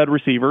 2 stud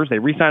receivers. They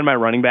re-signed my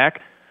running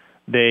back.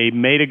 They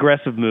made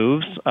aggressive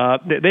moves.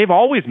 They've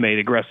always made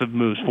aggressive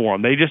moves for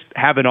them. They just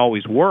haven't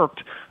always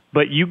worked.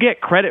 But you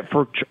get credit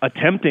for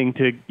attempting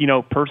to,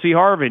 Percy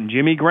Harvin,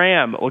 Jimmy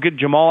Graham, look at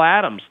Jamal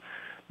Adams.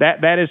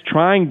 That is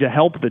trying to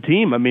help the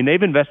team. I mean,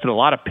 they've invested a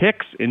lot of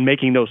picks in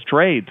making those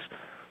trades.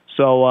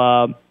 So,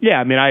 I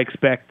mean, I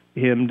expect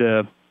him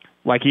to,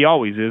 like he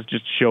always is,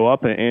 just show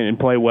up and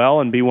play well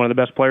and be one of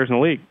the best players in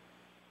the league.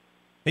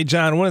 Hey,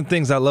 John, one of the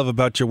things I love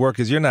about your work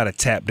is you're not a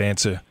tap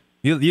dancer.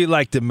 You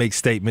like to make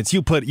statements.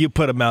 You put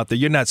them out there.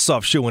 You're not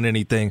soft shoeing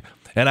anything.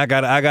 And I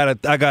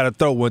gotta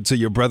throw one to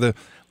your brother.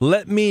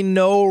 Let me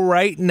know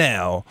right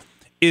now: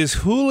 is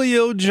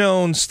Julio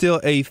Jones still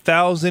a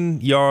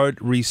 1,000-yard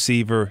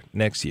receiver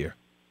next year?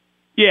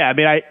 Yeah, I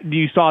mean,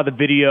 you saw the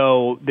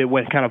video that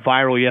went kind of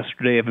viral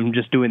yesterday of him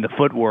just doing the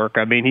footwork.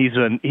 I mean, he's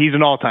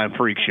an all-time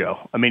freak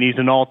show. I mean, he's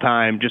an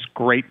all-time just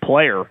great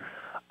player.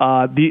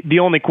 The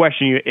only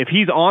question, if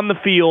he's on the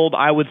field,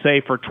 I would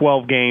say for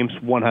 12 games,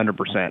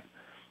 100%.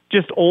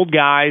 Just old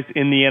guys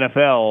in the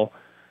NFL,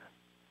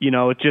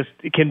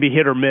 it can be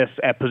hit or miss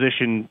at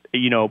position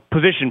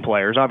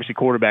players. Obviously,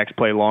 quarterbacks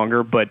play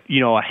longer, but,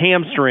 a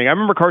hamstring. I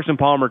remember Carson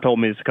Palmer told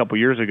me this a couple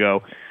years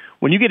ago.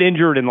 When you get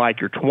injured in,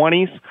 your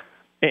 20s,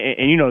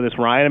 and you know this,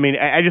 Ryan, I mean,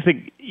 I just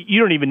think you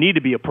don't even need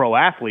to be a pro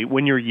athlete.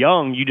 When you're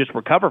young, you just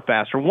recover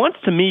faster. Once,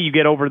 to me, you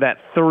get over that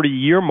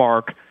 30-year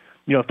mark,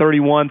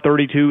 31,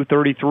 32,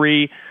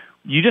 33,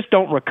 you just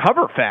don't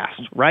recover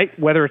fast, right?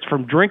 Whether it's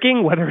from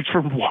drinking, whether it's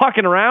from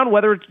walking around,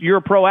 whether you're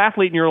a pro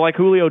athlete and you're like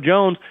Julio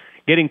Jones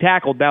getting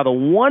tackled. Now, the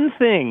one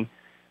thing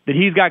that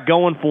he's got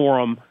going for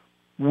him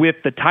with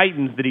the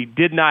Titans that he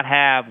did not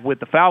have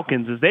with the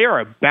Falcons is they are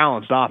a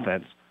balanced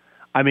offense.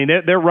 I mean,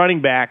 their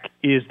running back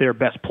is their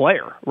best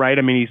player, right?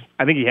 I mean,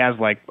 I think he has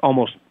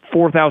almost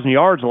 4,000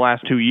 yards the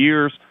last 2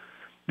 years.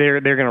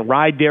 They're going to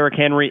ride Derrick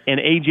Henry, and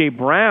A.J.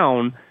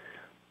 Brown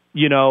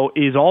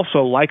is also,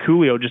 like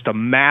Julio, just a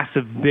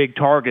massive, big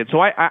target. So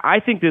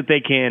I think that they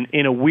can,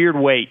 in a weird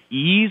way,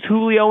 ease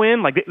Julio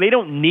in. They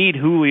don't need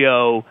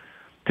Julio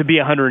to be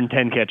a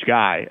 110-catch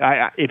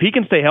guy. If he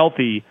can stay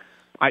healthy,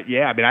 I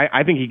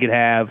think he could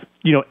have,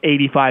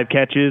 85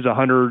 catches,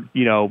 100,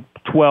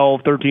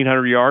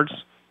 1,300 yards,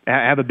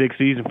 have a big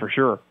season for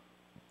sure.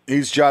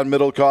 He's John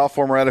Middlecoff,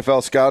 former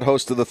NFL scout,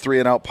 host of the 3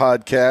 and Out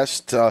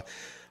podcast.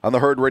 On the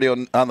Herd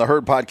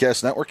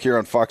Podcast Network here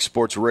on Fox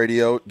Sports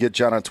Radio. Get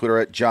John on Twitter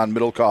at John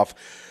Middlecoff.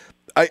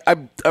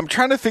 I'm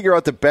trying to figure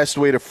out the best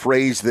way to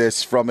phrase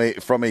this from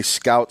a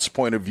scout's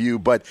point of view,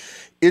 but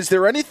is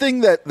there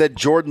anything that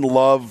Jordan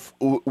Love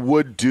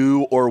would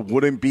do or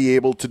wouldn't be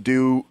able to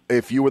do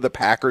if you were the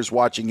Packers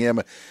watching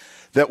him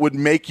that would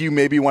make you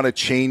maybe want to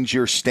change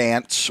your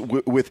stance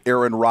with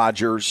Aaron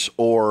Rodgers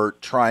or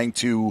trying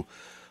to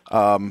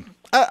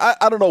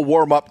I don't know,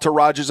 warm up to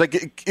Rodgers?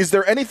 Is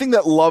there anything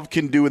that Love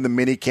can do in the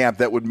minicamp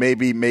that would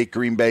maybe make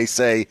Green Bay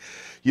say,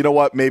 you know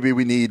what, maybe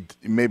we need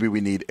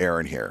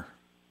Aaron here?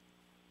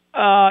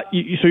 So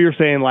you're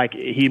saying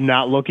him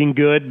not looking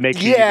good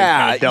makes you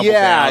kind of double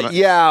down?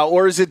 Yeah.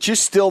 Or is it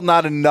just still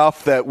not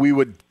enough that we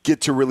would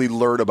get to really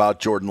learn about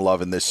Jordan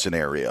Love in this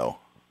scenario?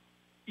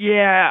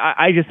 Yeah,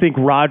 I just think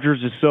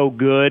Rodgers is so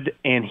good,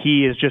 and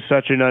he is just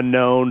such an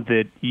unknown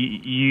that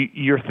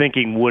your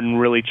thinking wouldn't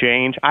really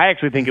change. I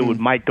actually think it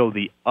might go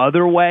the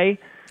other way.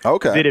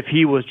 Okay. That if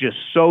he was just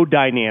so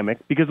dynamic,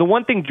 because the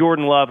one thing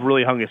Jordan Love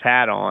really hung his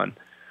hat on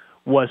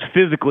was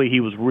physically he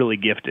was really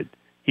gifted.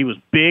 He was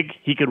big,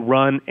 he could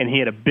run, and he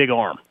had a big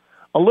arm.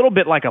 A little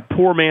bit like a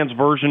poor man's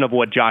version of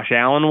what Josh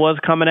Allen was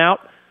coming out.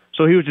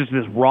 So he was just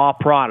this raw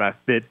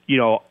product that,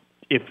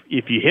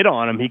 if you hit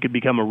on him, he could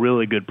become a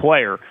really good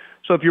player.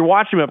 So if you're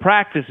watching him at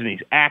practice and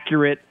he's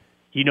accurate,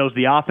 he knows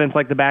the offense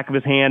like the back of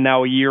his hand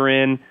now a year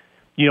in,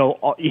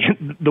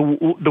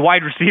 the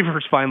wide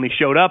receivers finally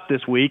showed up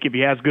this week. If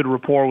he has good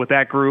rapport with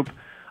that group,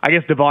 I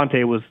guess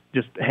Devontae was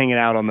just hanging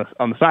out on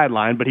the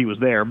sideline, but he was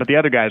there. But the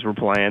other guys were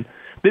playing.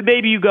 Then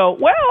maybe you go,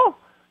 well,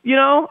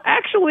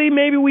 actually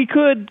maybe we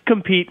could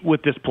compete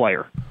with this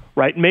player,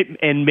 right?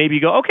 And maybe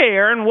you go, okay,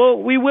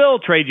 Aaron, we will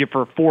trade you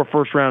for 4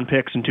 first-round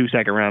picks and 2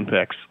 second-round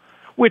picks,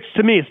 which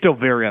to me is still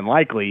very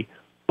unlikely.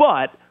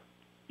 But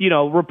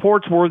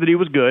reports were that he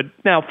was good.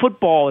 Now,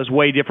 football is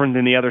way different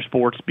than the other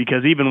sports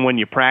because even when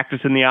you practice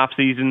in the off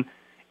season,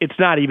 it's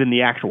not even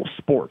the actual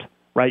sport,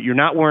 right? You're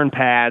not wearing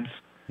pads.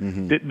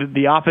 Mm-hmm.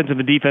 The offensive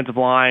and defensive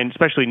line,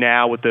 especially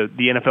now with the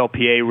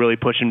NFLPA really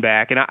pushing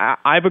back, and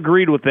I've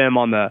agreed with them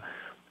on the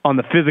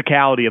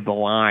physicality of the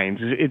lines.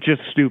 It's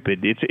just stupid.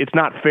 It's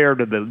not fair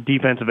to the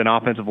defensive and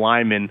offensive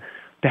linemen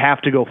to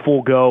have to go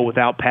full go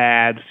without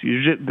pads.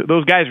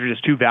 Those guys are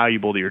just too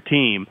valuable to your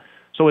team.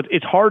 So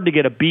it's hard to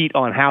get a beat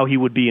on how he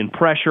would be in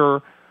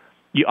pressure.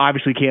 You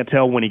obviously can't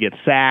tell when he gets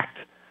sacked.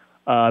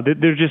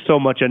 There's just so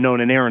much unknown,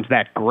 and Aaron's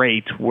that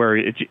great where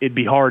it'd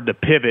be hard to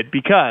pivot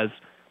because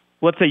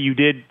let's say you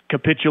did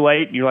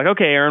capitulate. And you're like,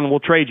 okay, Aaron, we'll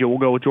trade you. We'll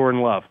go with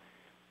Jordan Love.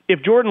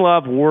 If Jordan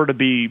Love were to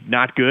be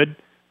not good,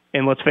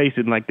 and let's face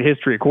it, in like the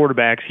history of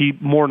quarterbacks, he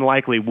more than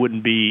likely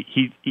wouldn't be.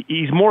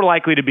 He's more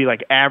likely to be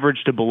like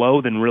average to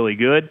below than really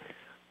good.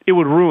 It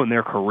would ruin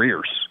their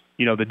careers,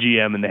 the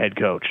GM and the head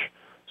coach.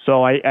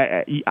 So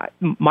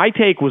my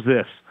take was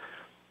this.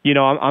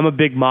 I'm a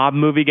big mob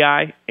movie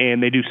guy,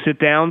 and they do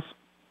sit-downs.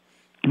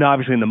 Now,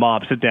 obviously, in the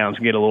mob, sit-downs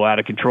can get a little out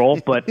of control,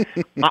 but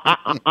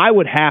I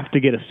would have to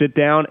get a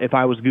sit-down if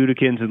I was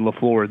Gutekunst and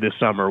LaFleur this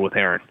summer with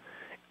Aaron.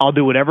 I'll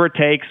do whatever it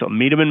takes. I'll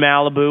meet him in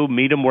Malibu,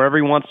 meet him wherever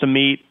he wants to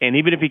meet, and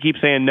even if he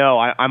keeps saying no,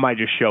 I might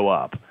just show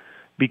up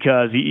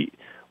because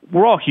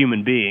we're all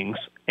human beings,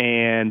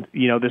 and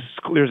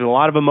there's a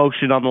lot of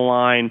emotion on the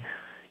line.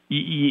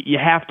 You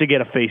have to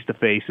get a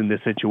face-to-face in this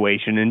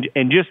situation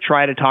and just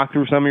try to talk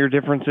through some of your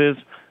differences,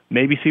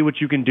 maybe see what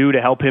you can do to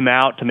help him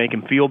out, to make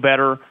him feel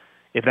better,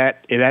 if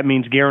that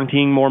means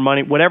guaranteeing more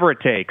money, whatever it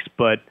takes.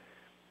 But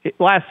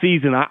last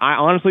season, I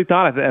honestly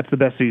thought that's the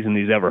best season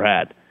he's ever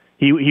had.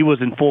 He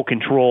was in full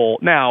control.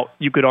 Now,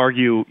 you could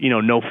argue,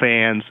 no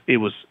fans. It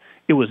was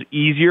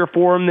easier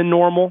for him than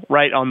normal,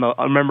 right?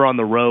 I remember on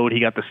the road, he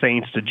got the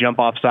Saints to jump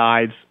off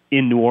sides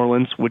in New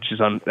Orleans, which is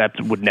that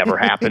would never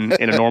happen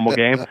in a normal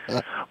game.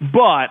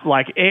 But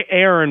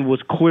Aaron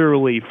was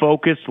clearly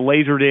focused,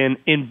 lasered in,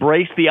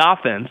 embraced the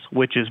offense,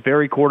 which is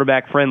very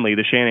quarterback friendly,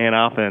 the Shanahan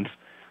offense,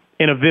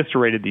 and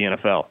eviscerated the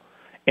NFL.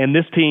 And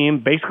this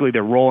team, basically,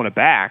 they're rolling it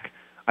back.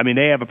 I mean,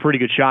 they have a pretty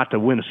good shot to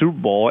win a Super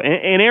Bowl,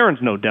 and Aaron's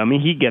no dummy;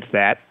 he gets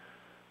that.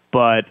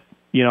 But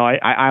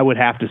I would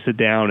have to sit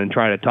down and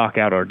try to talk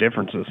out our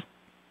differences.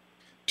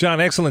 John,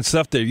 excellent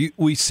stuff there.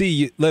 We see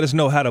you let us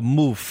know how to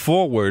move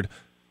forward.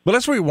 But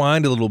let's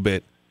rewind a little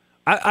bit.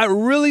 I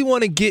really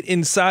want to get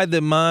inside the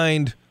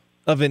mind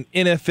of an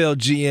NFL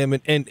GM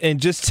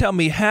and just tell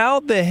me how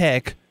the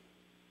heck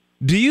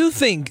do you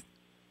think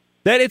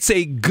that it's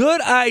a good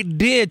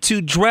idea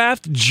to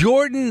draft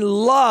Jordan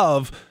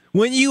Love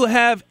when you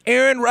have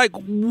Aaron? Like,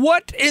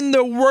 what in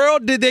the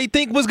world did they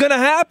think was going to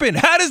happen?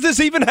 How does this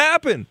even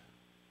happen?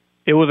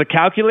 It was a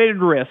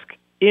calculated risk.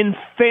 In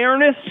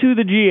fairness to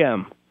the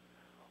GM,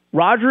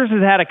 Rodgers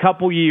has had a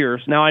couple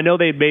years. Now, I know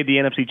they made the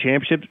NFC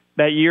Championship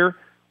that year,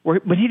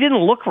 but he didn't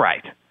look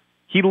right.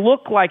 He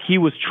looked like he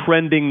was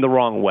trending the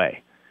wrong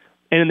way.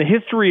 And in the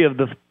history of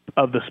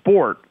the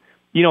sport,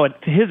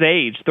 at his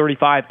age,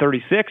 35,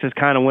 36 is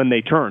kind of when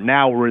they turn.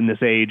 Now we're in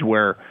this age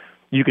where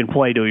you can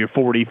play till you're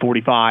 40,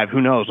 45,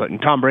 who knows.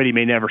 And Tom Brady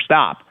may never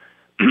stop.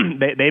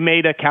 They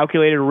made a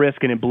calculated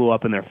risk, and it blew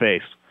up in their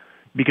face.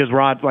 Because,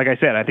 like I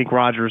said, I think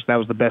Rodgers, that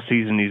was the best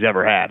season he's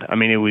ever had. I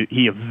mean,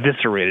 he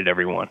eviscerated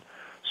everyone.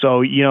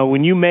 So,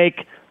 when you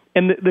make –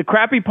 and the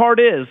crappy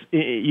part is,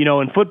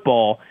 in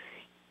football,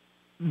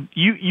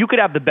 you could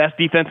have the best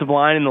defensive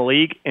line in the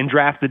league and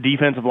draft the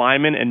defensive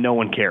lineman and no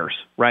one cares,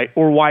 right?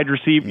 Or wide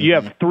receiver. Mm-hmm. You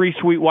have 3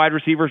 sweet wide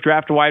receivers,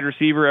 draft a wide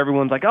receiver.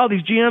 Everyone's like, oh,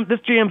 this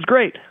GM's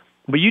great.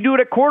 But you do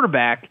it at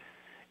quarterback,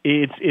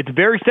 it's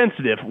very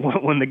sensitive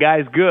when the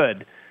guy's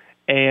good.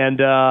 And,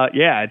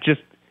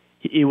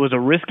 it was a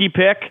risky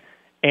pick.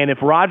 And if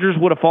Rodgers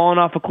would have fallen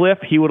off a cliff,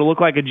 he would have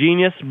looked like a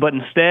genius. But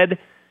instead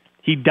 –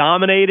 he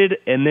dominated,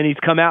 and then he's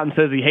come out and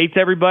says he hates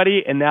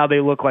everybody, and now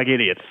they look like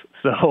idiots.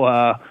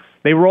 So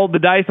they rolled the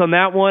dice on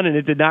that one, and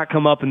it did not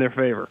come up in their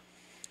favor.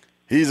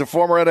 He's a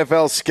former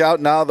NFL scout,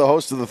 now the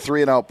host of the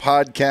 3 and Out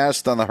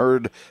podcast on the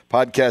Herd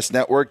Podcast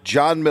Network.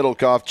 John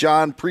Middlecoff.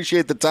 John,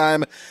 appreciate the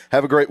time.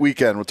 Have a great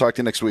weekend. We'll talk to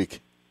you next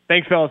week.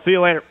 Thanks, fellas. See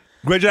you later.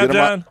 Great job,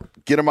 John.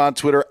 Get him on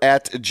Twitter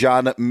at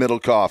John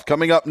Middlecoff.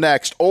 Coming up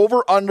next,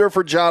 over-under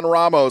for John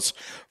Ramos,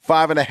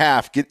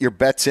 5.5. Get your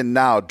bets in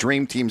now.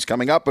 Dream Team's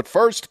coming up. But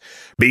first,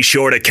 be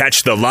sure to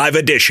catch the live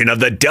edition of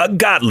the Doug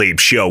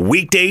Gottlieb Show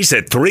weekdays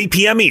at 3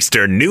 p.m.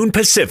 Eastern, noon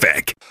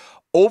Pacific.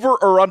 Over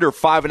or under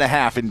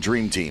 5.5 in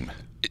Dream Team?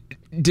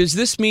 Does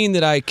this mean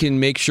that I can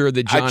make sure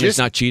that John is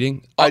not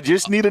cheating? I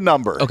just need a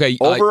number. Okay.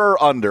 Over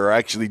or under?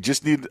 Actually,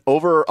 just need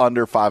over or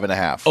under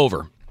 5.5.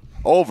 Over.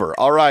 Over.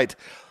 All right.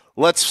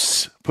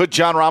 Let's put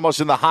John Ramos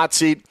in the hot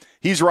seat.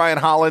 He's Ryan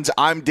Hollins.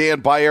 I'm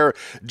Dan Beyer.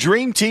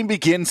 Dream Team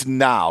begins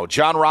now.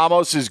 John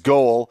Ramos'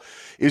 goal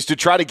is to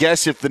try to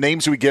guess if the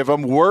names we give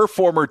him were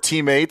former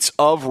teammates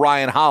of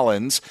Ryan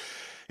Hollins.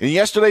 And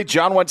yesterday,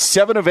 John went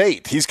 7 of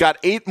 8. He's got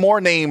 8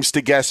 more names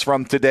to guess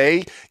from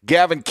today.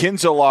 Gavin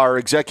Kinzel, our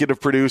executive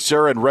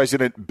producer and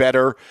resident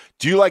bettor.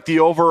 Do you like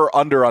the over or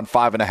under on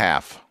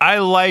 5.5? I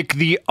like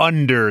the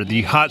under.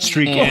 The hot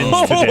streak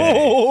ends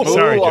today.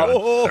 Sorry, John.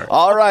 Sorry.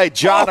 All right,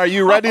 John, are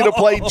you ready to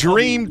play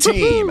Dream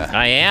Team?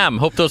 I am.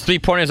 Hope those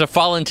 3-pointers are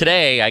falling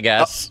today, I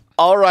guess.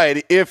 All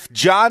right. If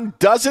John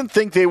doesn't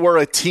think they were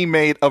a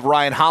teammate of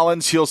Ryan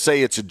Hollins, he'll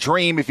say it's a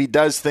dream. If he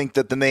does think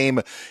that the name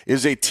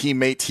is a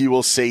teammate, he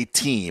will say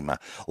team.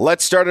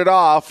 Let's start it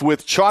off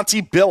with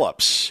Chauncey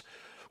Billups.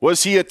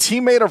 Was he a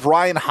teammate of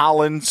Ryan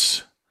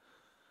Hollins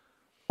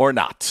or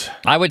not?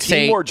 I would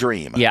say team or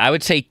dream? Yeah, I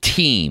would say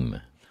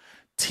team.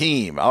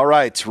 Team. All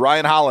right.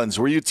 Ryan Hollins,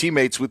 were you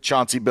teammates with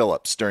Chauncey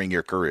Billups during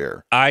your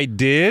career? I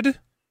did.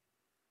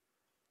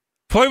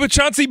 Play with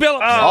Chauncey Billups.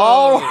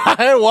 Oh,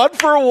 1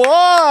 for 1. Is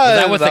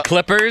that with the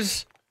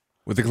Clippers?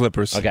 With the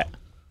Clippers. Okay.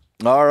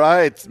 All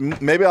right.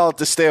 Maybe I'll have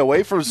to stay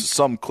away from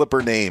some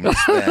Clipper names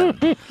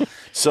then.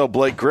 So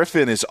Blake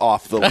Griffin is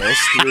off the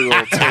list. We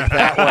will take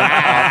that one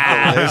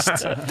off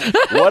the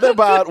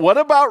list. What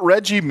about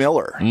Reggie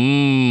Miller?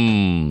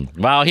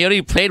 Wow, he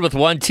only played with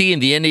one team,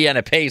 the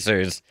Indiana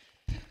Pacers.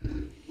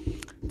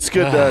 It's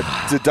good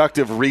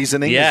deductive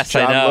reasoning. Yes,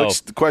 John I know.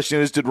 The question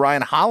is, did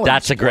Ryan Hollins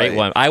That's a great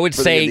one. I would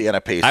say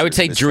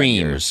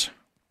dream.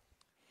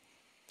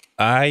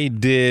 I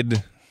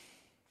did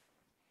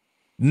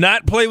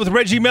not play with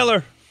Reggie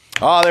Miller.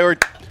 Oh, they were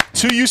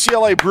 2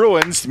 UCLA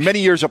Bruins, many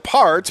years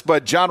apart,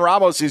 but John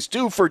Ramos is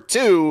 2 for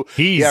 2.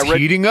 He's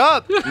heating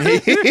up.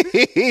 That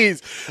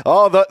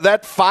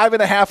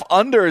 5.5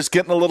 under is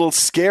getting a little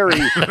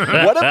scary.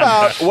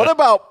 What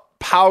about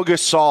Pau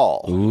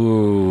Gasol?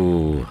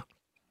 Ooh.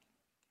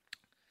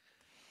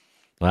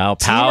 Wow,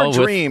 Pau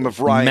dream of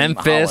Ryan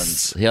Memphis.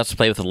 Hollins. He also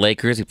played with the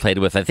Lakers. He played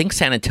with, I think,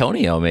 San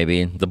Antonio,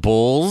 maybe the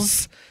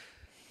Bulls.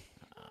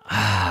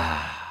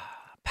 Pau,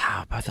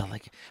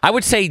 I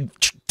would say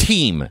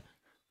team.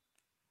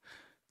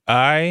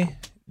 I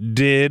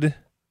did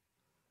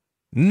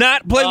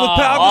not play with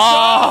Pau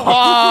Gasol.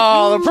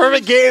 Oh, the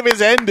perfect game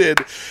is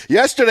ended.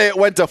 Yesterday it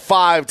went to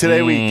 5.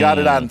 Today we got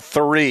it on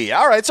 3.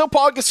 All right, so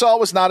Pau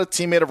Gasol was not a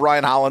teammate of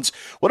Ryan Hollins.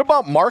 What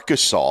about Marc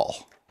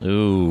Gasol?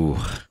 Ooh.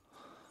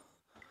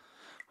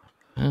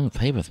 Oh,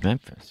 played with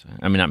Memphis.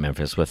 I mean, not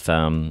Memphis. With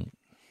who's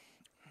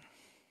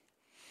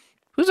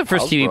the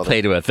first team he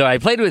played with? So I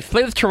played with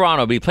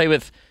Toronto, but he played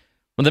with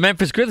the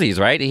Memphis Grizzlies,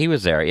 right? He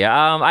was there. Yeah.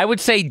 I would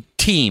say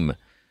team.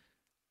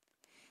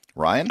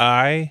 Ryan,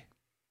 I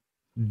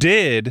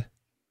did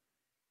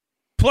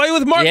play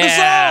with Marc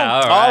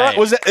Gasol. All right.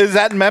 Is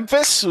that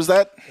Memphis? Was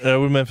that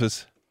with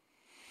Memphis?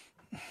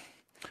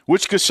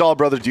 Which Gasol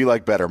brother do you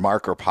like better,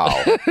 Mark or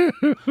Pau?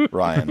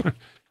 Ryan.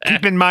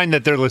 Keep in mind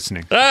that they're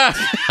listening.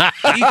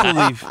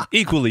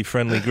 equally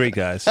friendly, great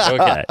guys.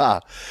 Okay.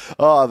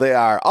 Oh, they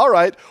are. All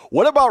right.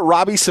 What about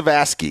Robbie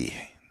Savasky?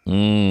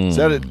 Is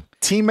that a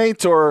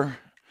teammate or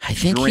I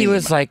think dream? he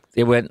was like,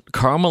 it went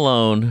Karl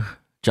Malone,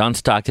 John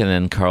Stockton,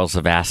 and Carl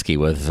Savasky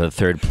was the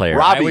third player.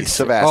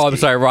 Savasky. Oh, I'm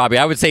sorry, Robbie.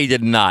 I would say he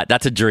did not.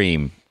 That's a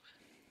dream.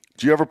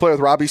 Did you ever play with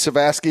Robbie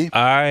Savasky?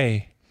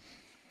 I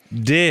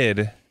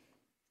did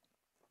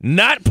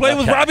not play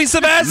with Robbie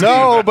Savasky.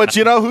 No, but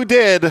you know who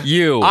did?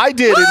 You. I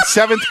did in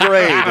 7th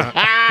grade.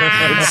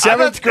 In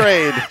 7th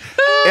grade.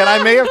 And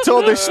I may have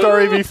told this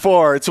story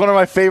before. It's one of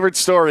my favorite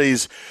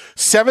stories.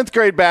 7th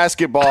grade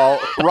basketball,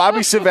 Robbie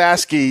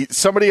Savasky,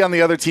 somebody on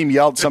the other team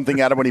yelled something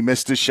at him when he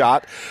missed his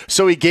shot.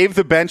 So he gave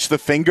the bench the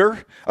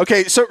finger.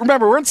 Okay, so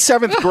remember, we're in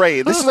 7th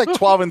grade. This is like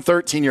 12 and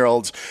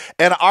 13-year-olds.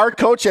 And our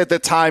coach at the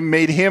time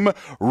made him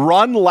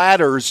run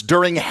ladders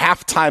during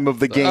halftime of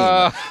the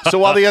game. So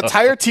while the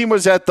entire team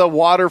was at the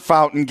water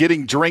fountain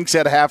getting drinks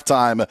at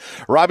halftime,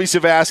 Robbie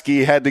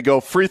Savasky had to go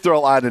free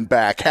throw line and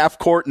back, half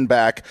court and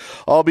back,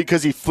 all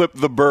because he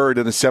flipped the bird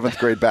in a 7th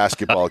grade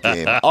basketball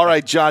game. All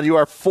right, John, you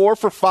are 4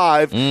 for 5.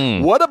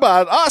 What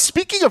about,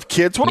 speaking of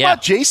kids, what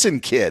about Jason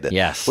Kidd?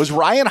 Yes. Was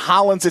Ryan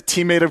Hollins a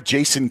teammate of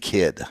Jason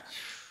Kidd?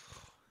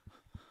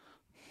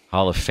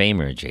 Hall of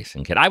Famer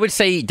Jason Kidd. I would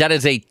say that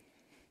is a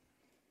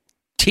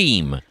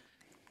team.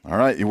 All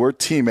right, you were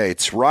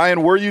teammates.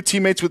 Ryan, were you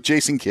teammates with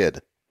Jason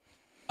Kidd?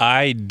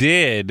 I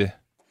did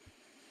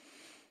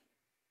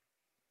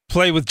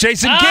Play with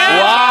Jason Kidd.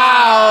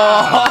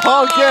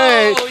 Wow.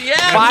 Okay. Oh,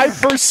 yes. 5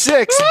 for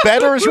 6.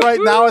 Bettors right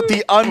now at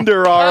the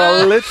under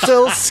are a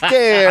little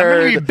scared.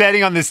 I'm going to be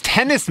betting on this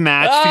tennis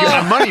match to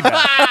get my money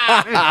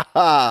back.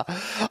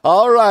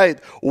 All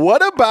right.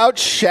 What about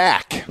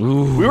Shaq?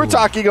 Ooh. We were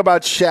talking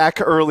about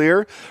Shaq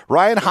earlier.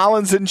 Ryan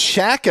Hollins and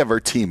Shaq ever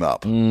team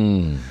up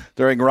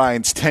during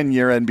Ryan's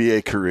 10-year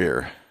NBA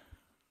career?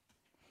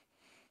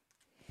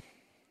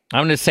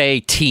 I'm going to say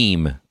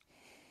team.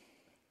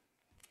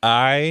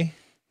 I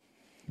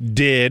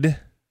did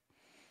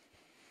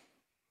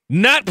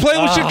not play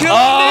with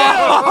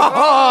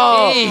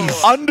Shaquille O'Neal.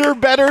 Under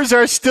bettors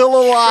are still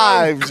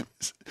alive.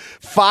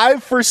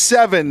 5 for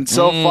 7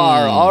 so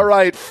far. All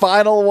right,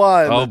 final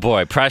one. Oh,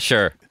 boy,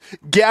 pressure.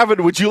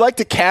 Gavin, would you like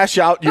to cash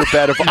out your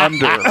bet of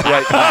under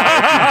right now?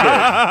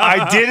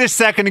 I did a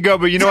second ago,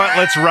 but you know what?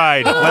 Let's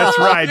ride. Let's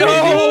ride,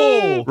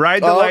 baby.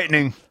 Ride the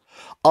lightning.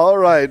 All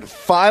right,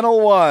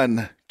 final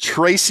one.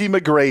 Tracy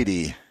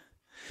McGrady.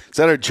 Is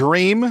that a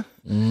dream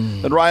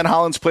that Ryan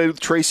Hollins played with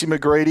Tracy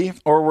McGrady,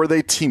 or were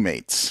they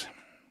teammates?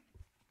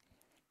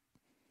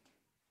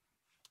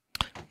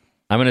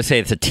 I'm going to say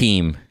it's a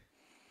team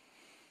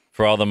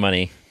for all the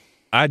money.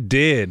 I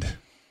did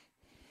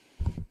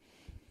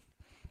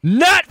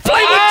not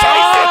play with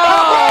Tracy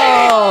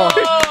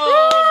McGrady.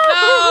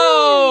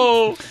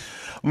 Oh, no.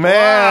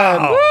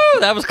 Man. Wow. Woo,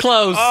 that was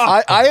close.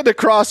 I had to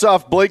cross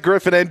off Blake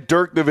Griffin and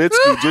Dirk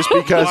Nowitzki just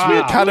because we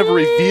had kind of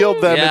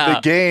revealed them in the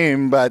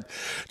game. But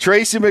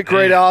Tracy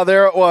McGrady,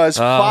 there it was,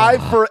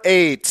 5 for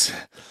 8.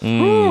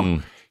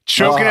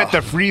 Choking at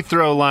the free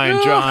throw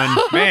line, John.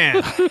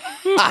 Man.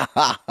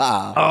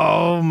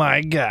 Oh,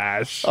 my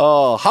gosh.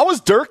 Oh, how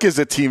was Dirk as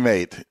a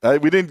teammate?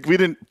 We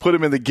didn't put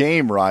him in the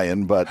game,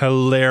 Ryan, but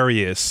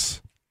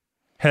hilarious.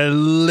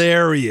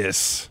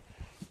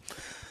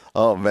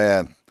 Oh,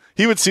 man.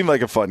 He would seem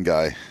like a fun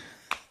guy.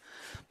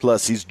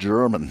 Plus, he's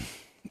German,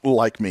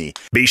 like me.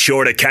 Be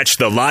sure to catch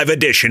the live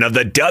edition of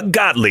the Doug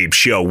Gottlieb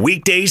Show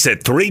weekdays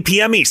at 3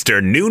 p.m.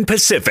 Eastern, noon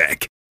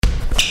Pacific.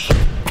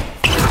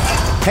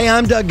 Hey,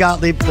 I'm Doug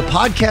Gottlieb. The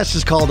podcast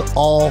is called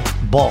All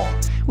Ball.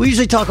 We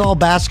usually talk all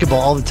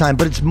basketball all the time,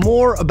 but it's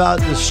more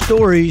about the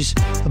stories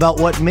about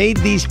what made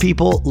these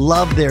people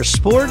love their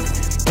sport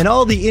and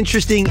all the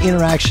interesting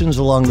interactions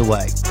along the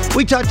way.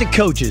 We talk to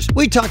coaches.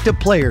 We talk to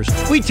players.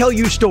 We tell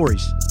you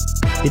stories.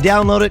 You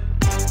download it,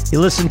 you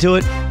listen to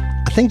it,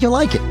 I think you'll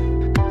like it.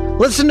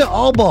 Listen to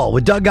All Ball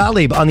with Doug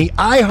Gottlieb on the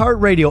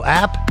iHeartRadio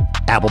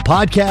app, Apple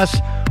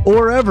Podcasts, or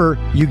wherever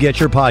you get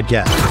your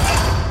podcasts.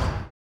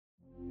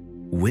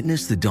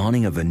 Witness the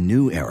dawning of a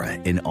new era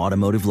in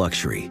automotive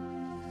luxury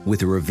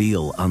with a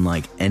reveal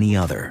unlike any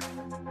other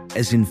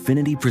as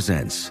Infiniti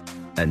presents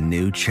a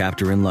new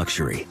chapter in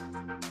luxury,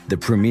 the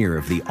premiere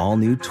of the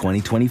all-new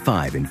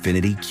 2025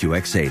 Infiniti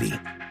QX80.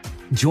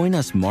 Join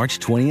us March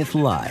 20th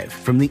live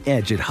from the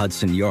Edge at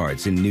Hudson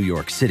Yards in New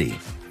York City,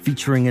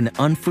 featuring an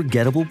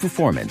unforgettable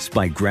performance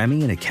by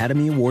Grammy and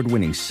Academy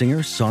Award-winning singer,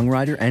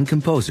 songwriter, and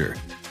composer,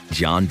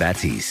 Jon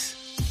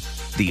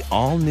Batiste. The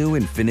all-new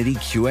Infiniti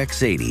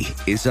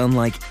QX80 is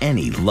unlike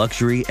any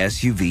luxury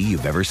SUV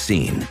you've ever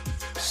seen.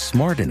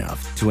 Smart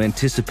enough to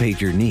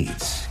anticipate your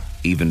needs,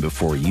 even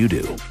before you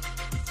do.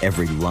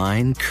 Every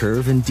line,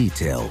 curve, and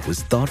detail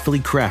was thoughtfully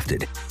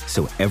crafted,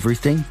 so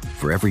everything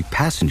for every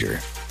passenger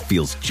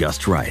feels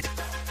just right.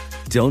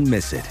 Don't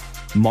miss it.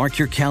 Mark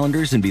your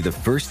calendars and be the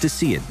first to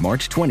see it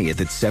March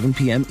 20th at 7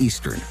 p.m.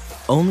 Eastern,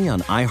 only on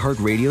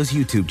iHeartRadio's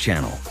YouTube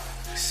channel.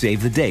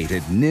 Save the date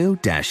at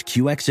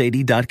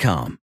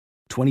new-QX80.com.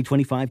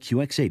 2025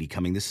 QX80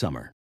 coming this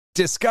summer.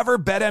 Discover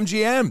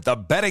BetMGM, the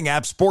betting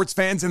app sports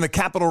fans in the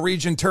capital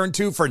region turn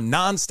to for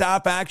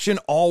nonstop action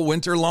all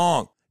winter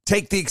long.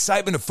 Take the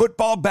excitement of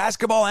football,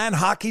 basketball, and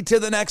hockey to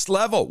the next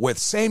level with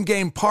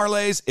same-game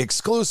parlays,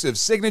 exclusive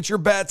signature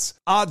bets,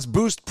 odds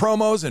boost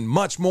promos, and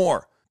much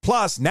more.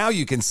 Plus, now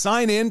you can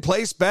sign in,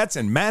 place bets,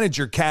 and manage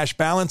your cash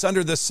balance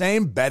under the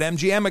same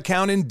BetMGM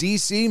account in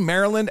D.C.,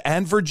 Maryland,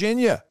 and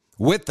Virginia.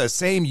 With the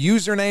same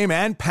username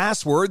and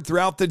password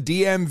throughout the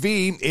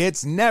DMV,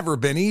 it's never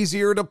been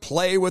easier to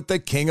play with the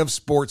king of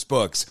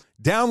sportsbooks.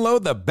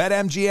 Download the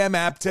BetMGM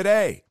app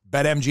today.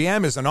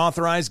 BetMGM is an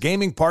authorized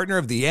gaming partner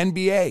of the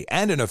NBA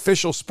and an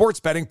official sports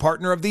betting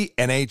partner of the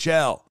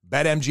NHL.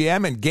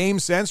 BetMGM and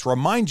GameSense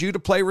remind you to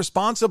play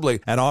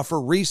responsibly and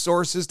offer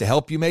resources to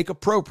help you make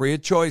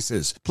appropriate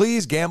choices.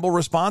 Please gamble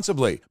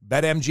responsibly.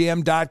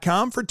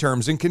 BetMGM.com for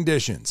terms and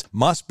conditions.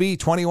 Must be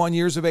 21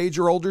 years of age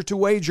or older to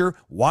wager.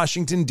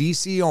 Washington,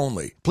 D.C.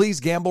 only.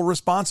 Please gamble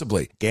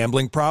responsibly.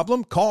 Gambling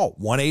problem? Call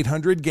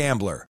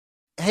 1-800-GAMBLER.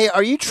 Hey,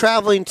 are you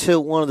traveling to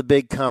one of the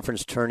big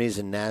conference tourneys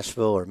in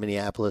Nashville or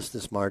Minneapolis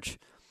this March?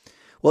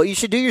 Well, you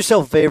should do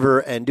yourself a favor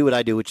and do what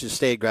I do, which is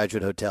stay at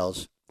Graduate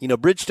Hotels. You know,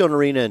 Bridgestone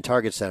Arena and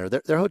Target Center,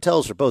 their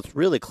hotels are both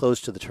really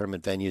close to the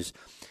tournament venues,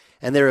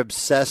 and they're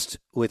obsessed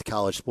with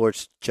college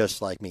sports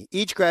just like me.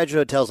 Each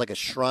Graduate Hotel is like a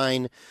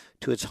shrine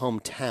to its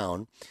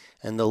hometown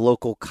and the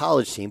local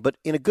college team, but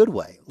in a good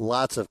way.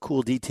 Lots of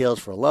cool details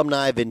for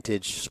alumni,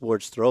 vintage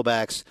sports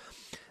throwbacks,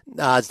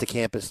 nods to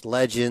campus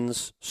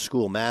legends,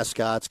 school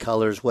mascots,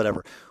 colors,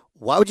 whatever.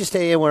 why would you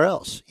stay anywhere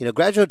else?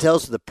 Graduate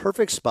Hotels is the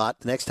perfect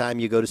spot the next time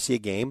you go to see a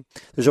game.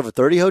 There's over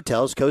 30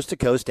 hotels, coast to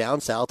coast, down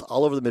south,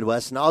 all over the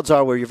Midwest, and odds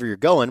are wherever you're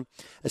going,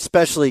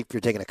 especially if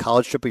you're taking a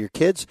college trip with your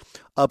kids,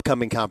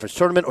 upcoming conference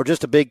tournament, or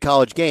just a big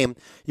college game,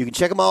 you can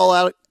check them all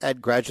out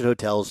at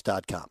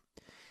graduatehotels.com.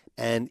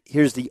 And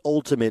here's the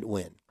ultimate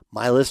win.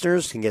 My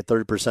listeners can get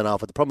 30%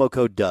 off with the promo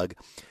code Doug.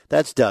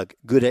 That's Doug,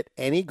 good at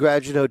any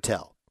Graduate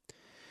Hotel.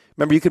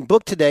 Remember, you can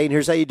book today, and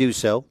here's how you do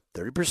so.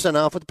 30%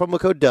 off with the promo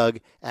code Doug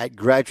at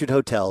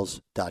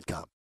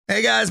graduatehotels.com.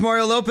 Hey guys,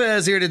 Mario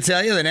Lopez here to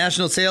tell you the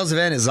national sales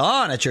event is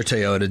on at your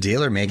Toyota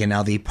dealer, making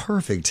now the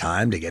perfect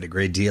time to get a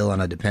great deal on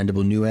a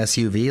dependable new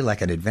SUV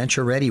like an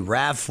adventure-ready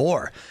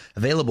RAV4.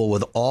 Available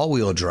with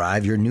all-wheel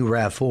drive, your new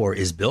RAV4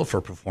 is built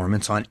for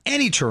performance on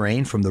any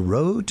terrain from the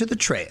road to the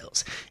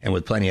trails. And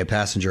with plenty of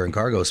passenger and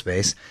cargo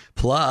space,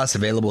 plus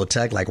available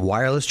tech like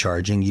wireless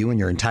charging, you and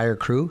your entire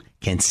crew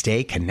can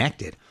stay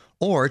connected.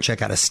 Or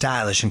check out a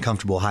stylish and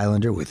comfortable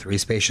Highlander with 3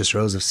 spacious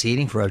rows of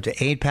seating for up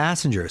to 8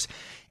 passengers.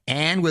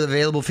 And with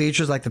available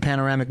features like the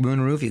panoramic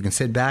moonroof, you can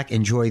sit back,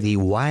 enjoy the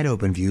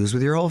wide-open views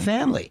with your whole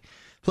family.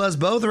 Plus,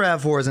 both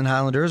RAV4s and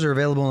Highlanders are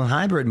available in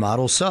hybrid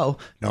models, so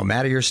no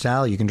matter your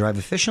style, you can drive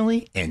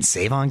efficiently and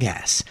save on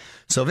gas.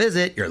 So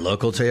visit your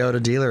local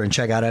Toyota dealer and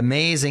check out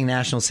amazing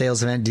national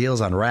sales event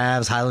deals on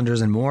RAVs,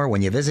 Highlanders, and more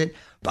when you visit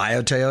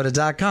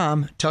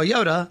biotoyota.com.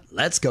 Toyota,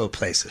 let's go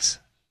places.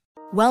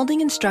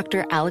 Welding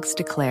instructor Alex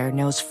DeClaire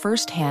knows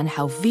firsthand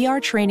how VR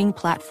training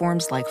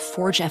platforms like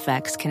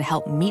ForgeFX can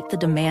help meet the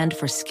demand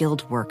for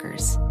skilled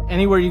workers.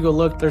 Anywhere you go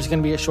look, there's going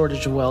to be a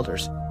shortage of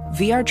welders.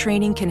 VR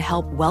training can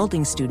help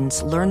welding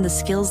students learn the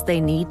skills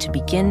they need to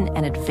begin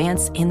and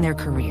advance in their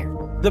career.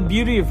 The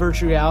beauty of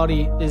virtual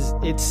reality is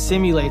it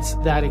simulates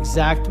that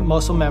exact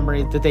muscle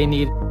memory that they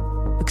need.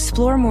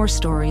 Explore more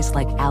stories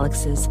like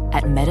Alex's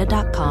at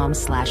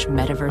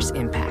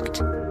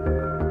meta.com/metaverseimpact.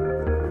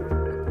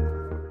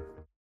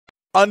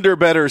 Under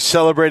Better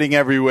celebrating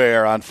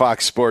everywhere on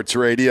Fox Sports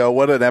Radio.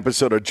 What an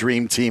episode of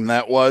Dream Team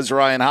that was.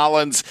 Ryan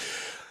Hollins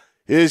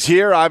is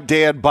here. I'm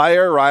Dan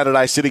Beyer. Ryan and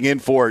I sitting in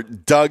for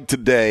Doug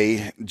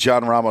today.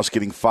 John Ramos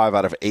getting 5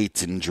 out of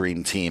 8 in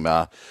Dream Team.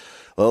 A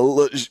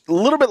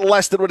little bit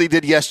less than what he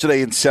did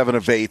yesterday in 7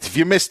 of 8. If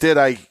you missed it,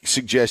 I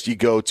suggest you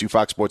go to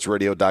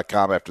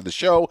foxsportsradio.com after the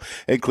show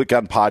and click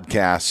on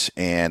podcasts,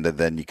 and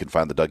then you can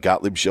find the Doug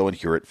Gottlieb Show and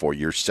hear it for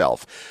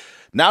yourself.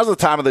 Now's the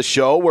time of the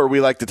show where we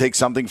like to take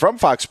something from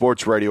Fox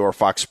Sports Radio or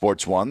Fox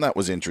Sports 1 that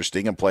was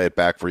interesting and play it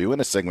back for you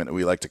in a segment that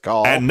we like to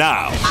call. And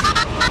now,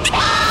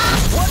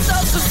 what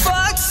does the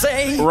Fox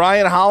say?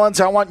 Ryan Hollins,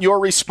 I want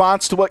your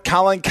response to what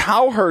Colin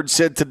Cowherd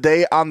said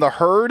today on The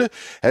Herd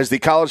as the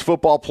college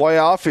football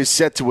playoff is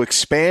set to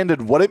expand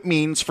and what it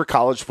means for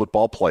college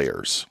football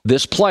players.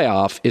 This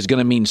playoff is going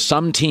to mean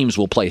some teams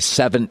will play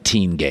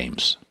 17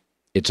 games.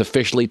 It's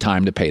officially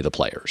time to pay the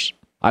players.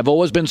 I've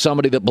always been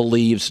somebody that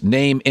believes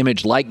name,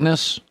 image,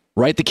 likeness.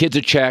 Write the kids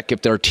a check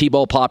if they're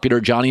Tebow popular,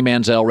 Johnny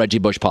Manziel, Reggie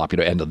Bush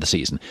popular, end of the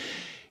season.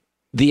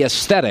 The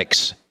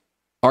aesthetics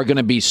are going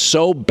to be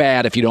so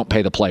bad if you don't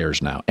pay the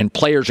players now. And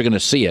players are going to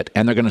see it,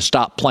 and they're going to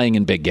stop playing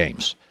in big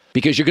games.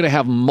 Because you're going to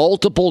have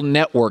multiple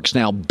networks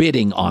now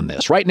bidding on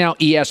this. Right now,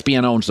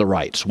 ESPN owns the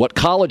rights. What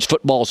college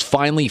football is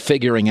finally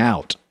figuring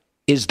out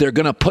is they're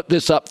going to put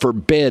this up for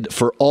bid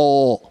for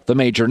all the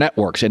major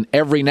networks, and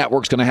every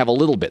network's going to have a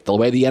little bit, the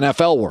way the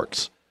NFL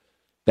works.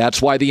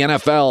 That's why the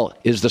NFL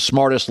is the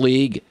smartest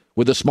league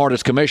with the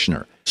smartest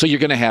commissioner. So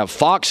you're going to have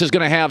Fox is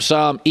going to have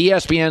some,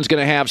 ESPN's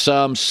going to have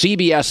some,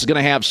 CBS is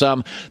going to have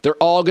some. They're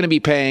all going to be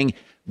paying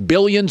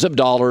billions of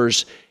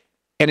dollars,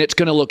 and it's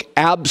going to look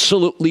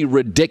absolutely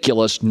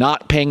ridiculous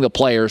not paying the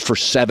players for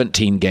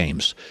 17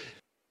 games.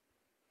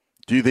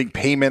 Do you think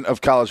payment of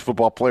college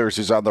football players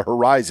is on the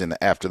horizon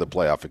after the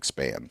playoff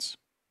expands?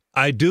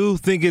 I do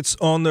think it's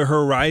on the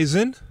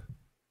horizon,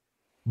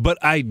 but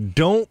I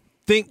don't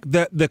think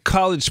that the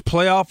college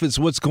playoff is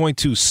what's going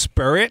to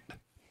spur it.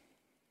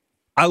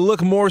 I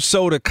look more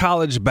so to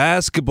college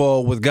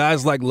basketball with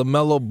guys like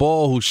LaMelo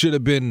Ball, who should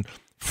have been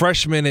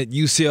freshmen at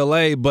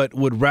UCLA, but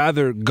would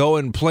rather go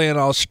and play in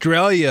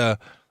Australia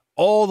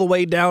all the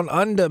way down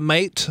under,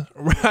 mate,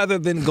 rather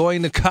than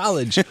going to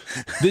college.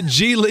 The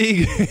G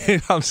League,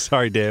 I'm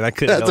sorry, Dan, I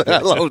couldn't help it. I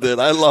loved it.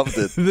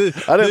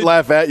 I didn't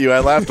laugh at you. I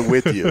laughed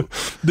with you.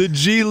 The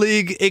G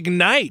League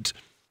Ignite,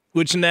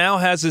 which now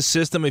has a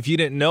system, if you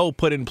didn't know,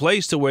 put in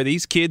place to where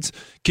these kids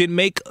can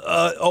make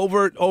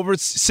over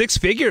 6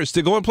 figures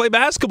to go and play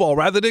basketball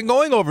rather than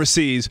going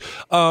overseas.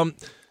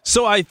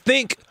 So I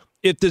think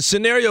if the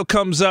scenario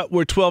comes up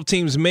where 12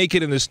 teams make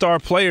it and the star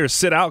players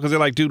sit out because they're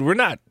like, dude, we're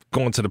not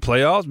going to the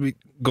playoffs, we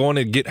going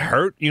to get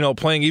hurt,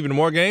 playing even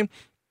more game,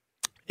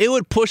 it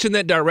would push in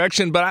that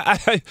direction. But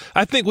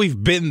I think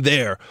we've been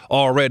there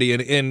already.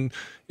 And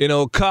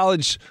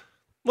college,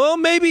 well,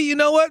 maybe, you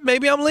know what?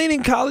 Maybe I'm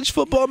leaning college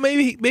football.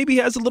 Maybe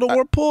has a little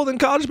more pull than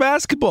college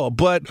basketball.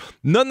 But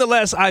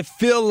nonetheless, I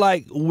feel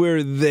like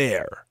we're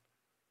there.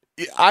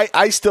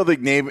 I still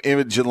think name,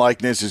 image, and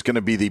likeness is going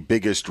to be the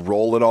biggest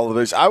role in all of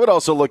this. I would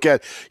also look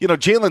at,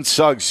 Jalen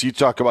Suggs, you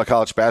talk about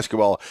college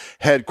basketball,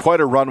 had quite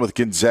a run with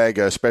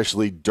Gonzaga,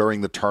 especially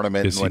during the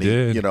tournament. Yes, when he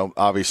did.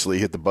 Obviously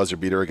hit the buzzer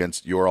beater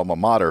against your alma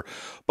mater.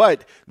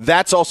 But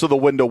that's also the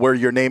window where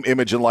your name,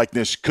 image, and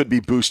likeness could be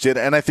boosted.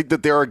 And I think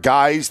that there are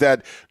guys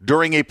that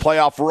during a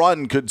playoff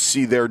run could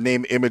see their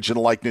name, image, and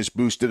likeness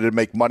boosted and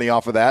make money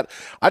off of that.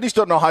 I just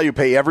don't know how you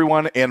pay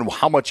everyone and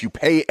how much you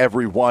pay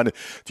everyone.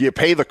 Do you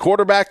pay the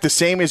quarterback the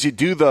same as you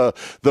do the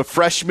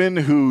freshman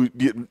who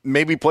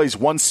maybe plays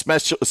one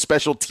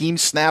special team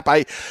snap?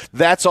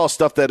 That's all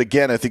stuff that,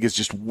 again, I think is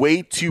just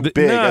way too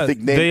big. I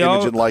think name,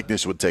 image, and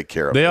likeness would take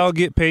care of it. They all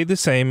get paid the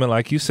same, and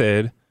like you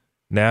said,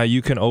 now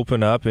you can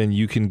open up and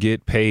you can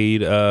get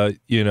paid,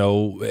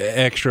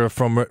 extra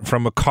from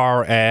a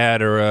car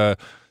ad or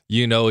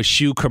a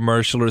shoe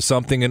commercial or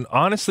something. And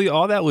honestly,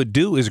 all that would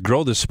do is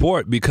grow the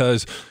sport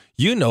because,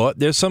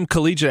 there's some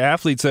collegiate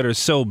athletes that are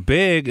so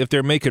big, if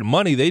they're making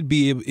money, they'd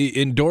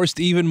be endorsed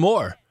even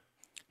more.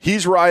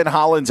 He's Ryan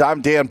Hollins.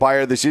 I'm Dan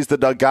Beyer. This is the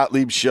Doug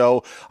Gottlieb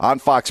Show on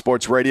Fox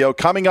Sports Radio.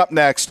 Coming up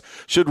next,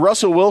 should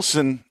Russell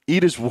Wilson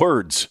eat his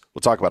words? We'll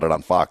talk about it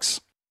on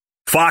Fox.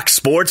 Fox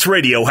Sports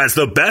Radio has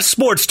the best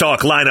sports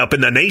talk lineup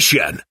in the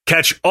nation.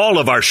 Catch all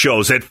of our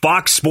shows at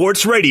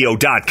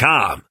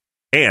foxsportsradio.com.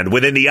 And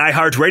within the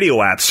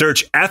iHeartRadio app,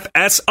 search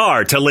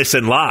FSR to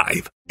listen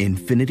live.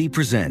 Infiniti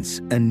presents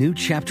a new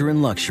chapter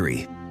in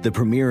luxury, the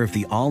premiere of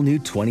the all-new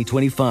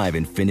 2025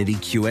 Infiniti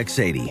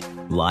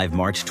QX80, live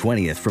March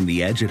 20th from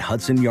the Edge at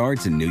Hudson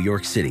Yards in New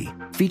York City,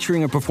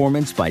 featuring a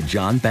performance by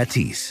John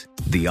Batiste.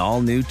 The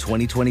all-new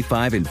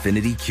 2025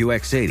 Infiniti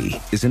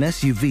QX80 is an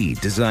SUV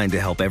designed to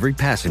help every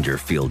passenger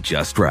feel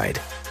just right.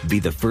 Be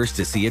the first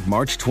to see it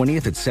March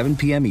 20th at 7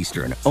 p.m.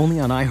 Eastern,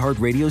 only on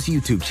iHeartRadio's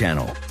YouTube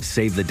channel.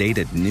 Save the date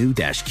at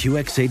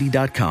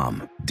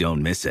new-QX80.com.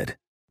 Don't miss it.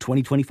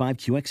 2025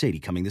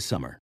 QX80 coming this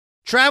summer.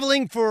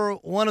 Traveling for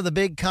one of the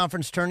big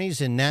conference tourneys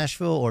in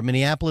Nashville or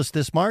Minneapolis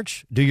this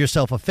March? Do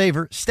yourself a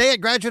favor. Stay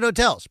at Graduate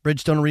Hotels,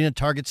 Bridgestone Arena,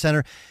 Target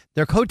Center.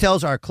 Their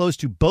hotels are close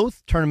to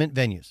both tournament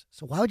venues.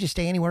 So why would you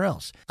stay anywhere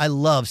else? I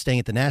love staying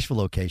at the Nashville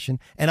location,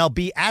 and I'll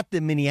be at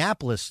the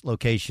Minneapolis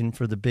location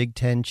for the Big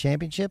Ten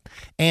Championship.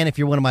 And if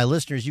you're one of my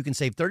listeners, you can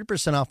save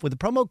 30% off with the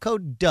promo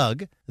code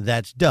Doug.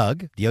 That's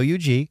Doug,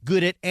 D-O-U-G.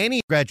 Good at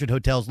any Graduate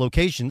Hotels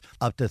location,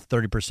 up to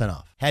 30%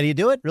 off. How do you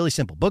do it? Really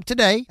simple. Book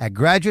today at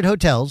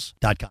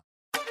graduatehotels.com.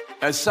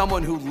 As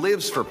someone who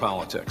lives for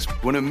politics,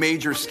 when a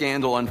major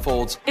scandal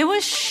unfolds, it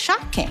was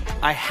shocking.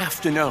 I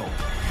have to know,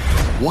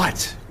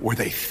 what were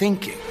they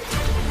thinking?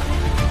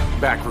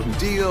 Backroom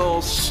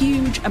deals,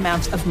 huge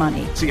amounts of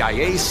money,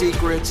 CIA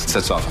secrets,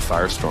 sets off a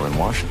firestorm in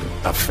Washington,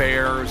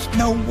 affairs.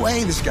 No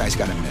way this guy's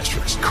got a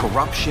mistress.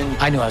 Corruption.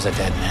 I knew I was a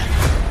dead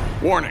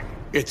man. Warning,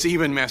 it's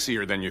even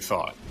messier than you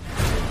thought.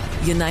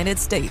 United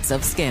States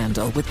of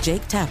Scandal with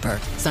Jake Tapper,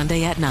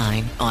 Sunday at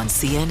 9 on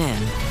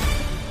CNN.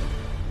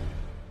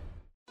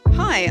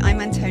 Hi,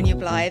 I'm Antonia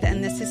Blythe,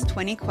 and this is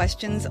 20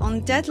 Questions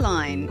on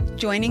Deadline.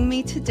 Joining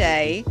me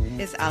today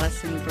is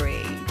Alison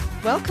Brie.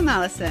 Welcome,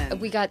 Alison.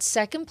 We got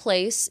second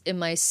place in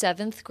my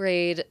 7th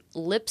grade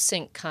lip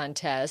sync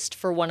contest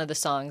for one of the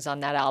songs on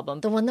that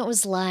album. The one that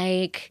was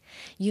like,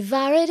 "You've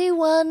already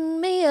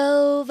won me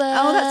over."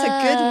 Oh, that's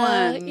a good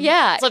one.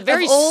 Yeah. It's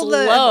very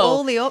slow.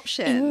 All the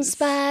options. In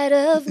spite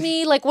of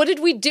me. Like, what did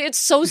we do? It's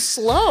so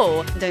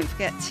slow. Don't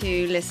forget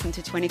to listen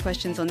to 20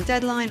 Questions on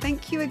Deadline.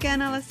 Thank you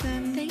again,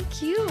 Alison.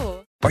 Thank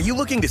you. Are you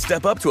looking to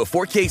step up to a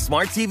 4K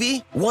smart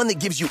TV? One that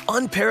gives you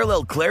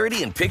unparalleled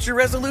clarity and picture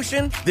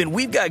resolution? Then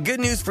we've got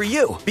good news for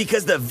you,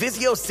 because the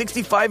Vizio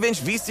 65-inch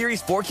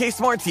V-Series 4K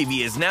smart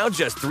TV is now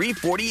just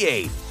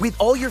 $348. With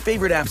all your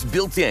favorite apps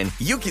built in,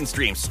 you can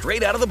stream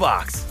straight out of the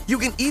box. You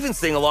can even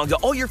sing along to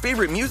all your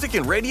favorite music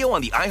and radio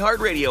on the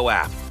iHeartRadio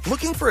app.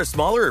 Looking for a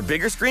smaller or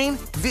bigger screen?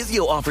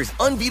 Vizio offers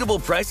unbeatable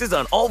prices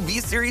on all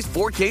V-Series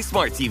 4K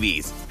smart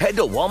TVs. Head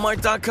to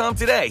Walmart.com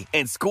today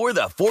and score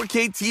the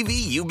 4K TV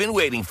you've been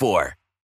waiting for.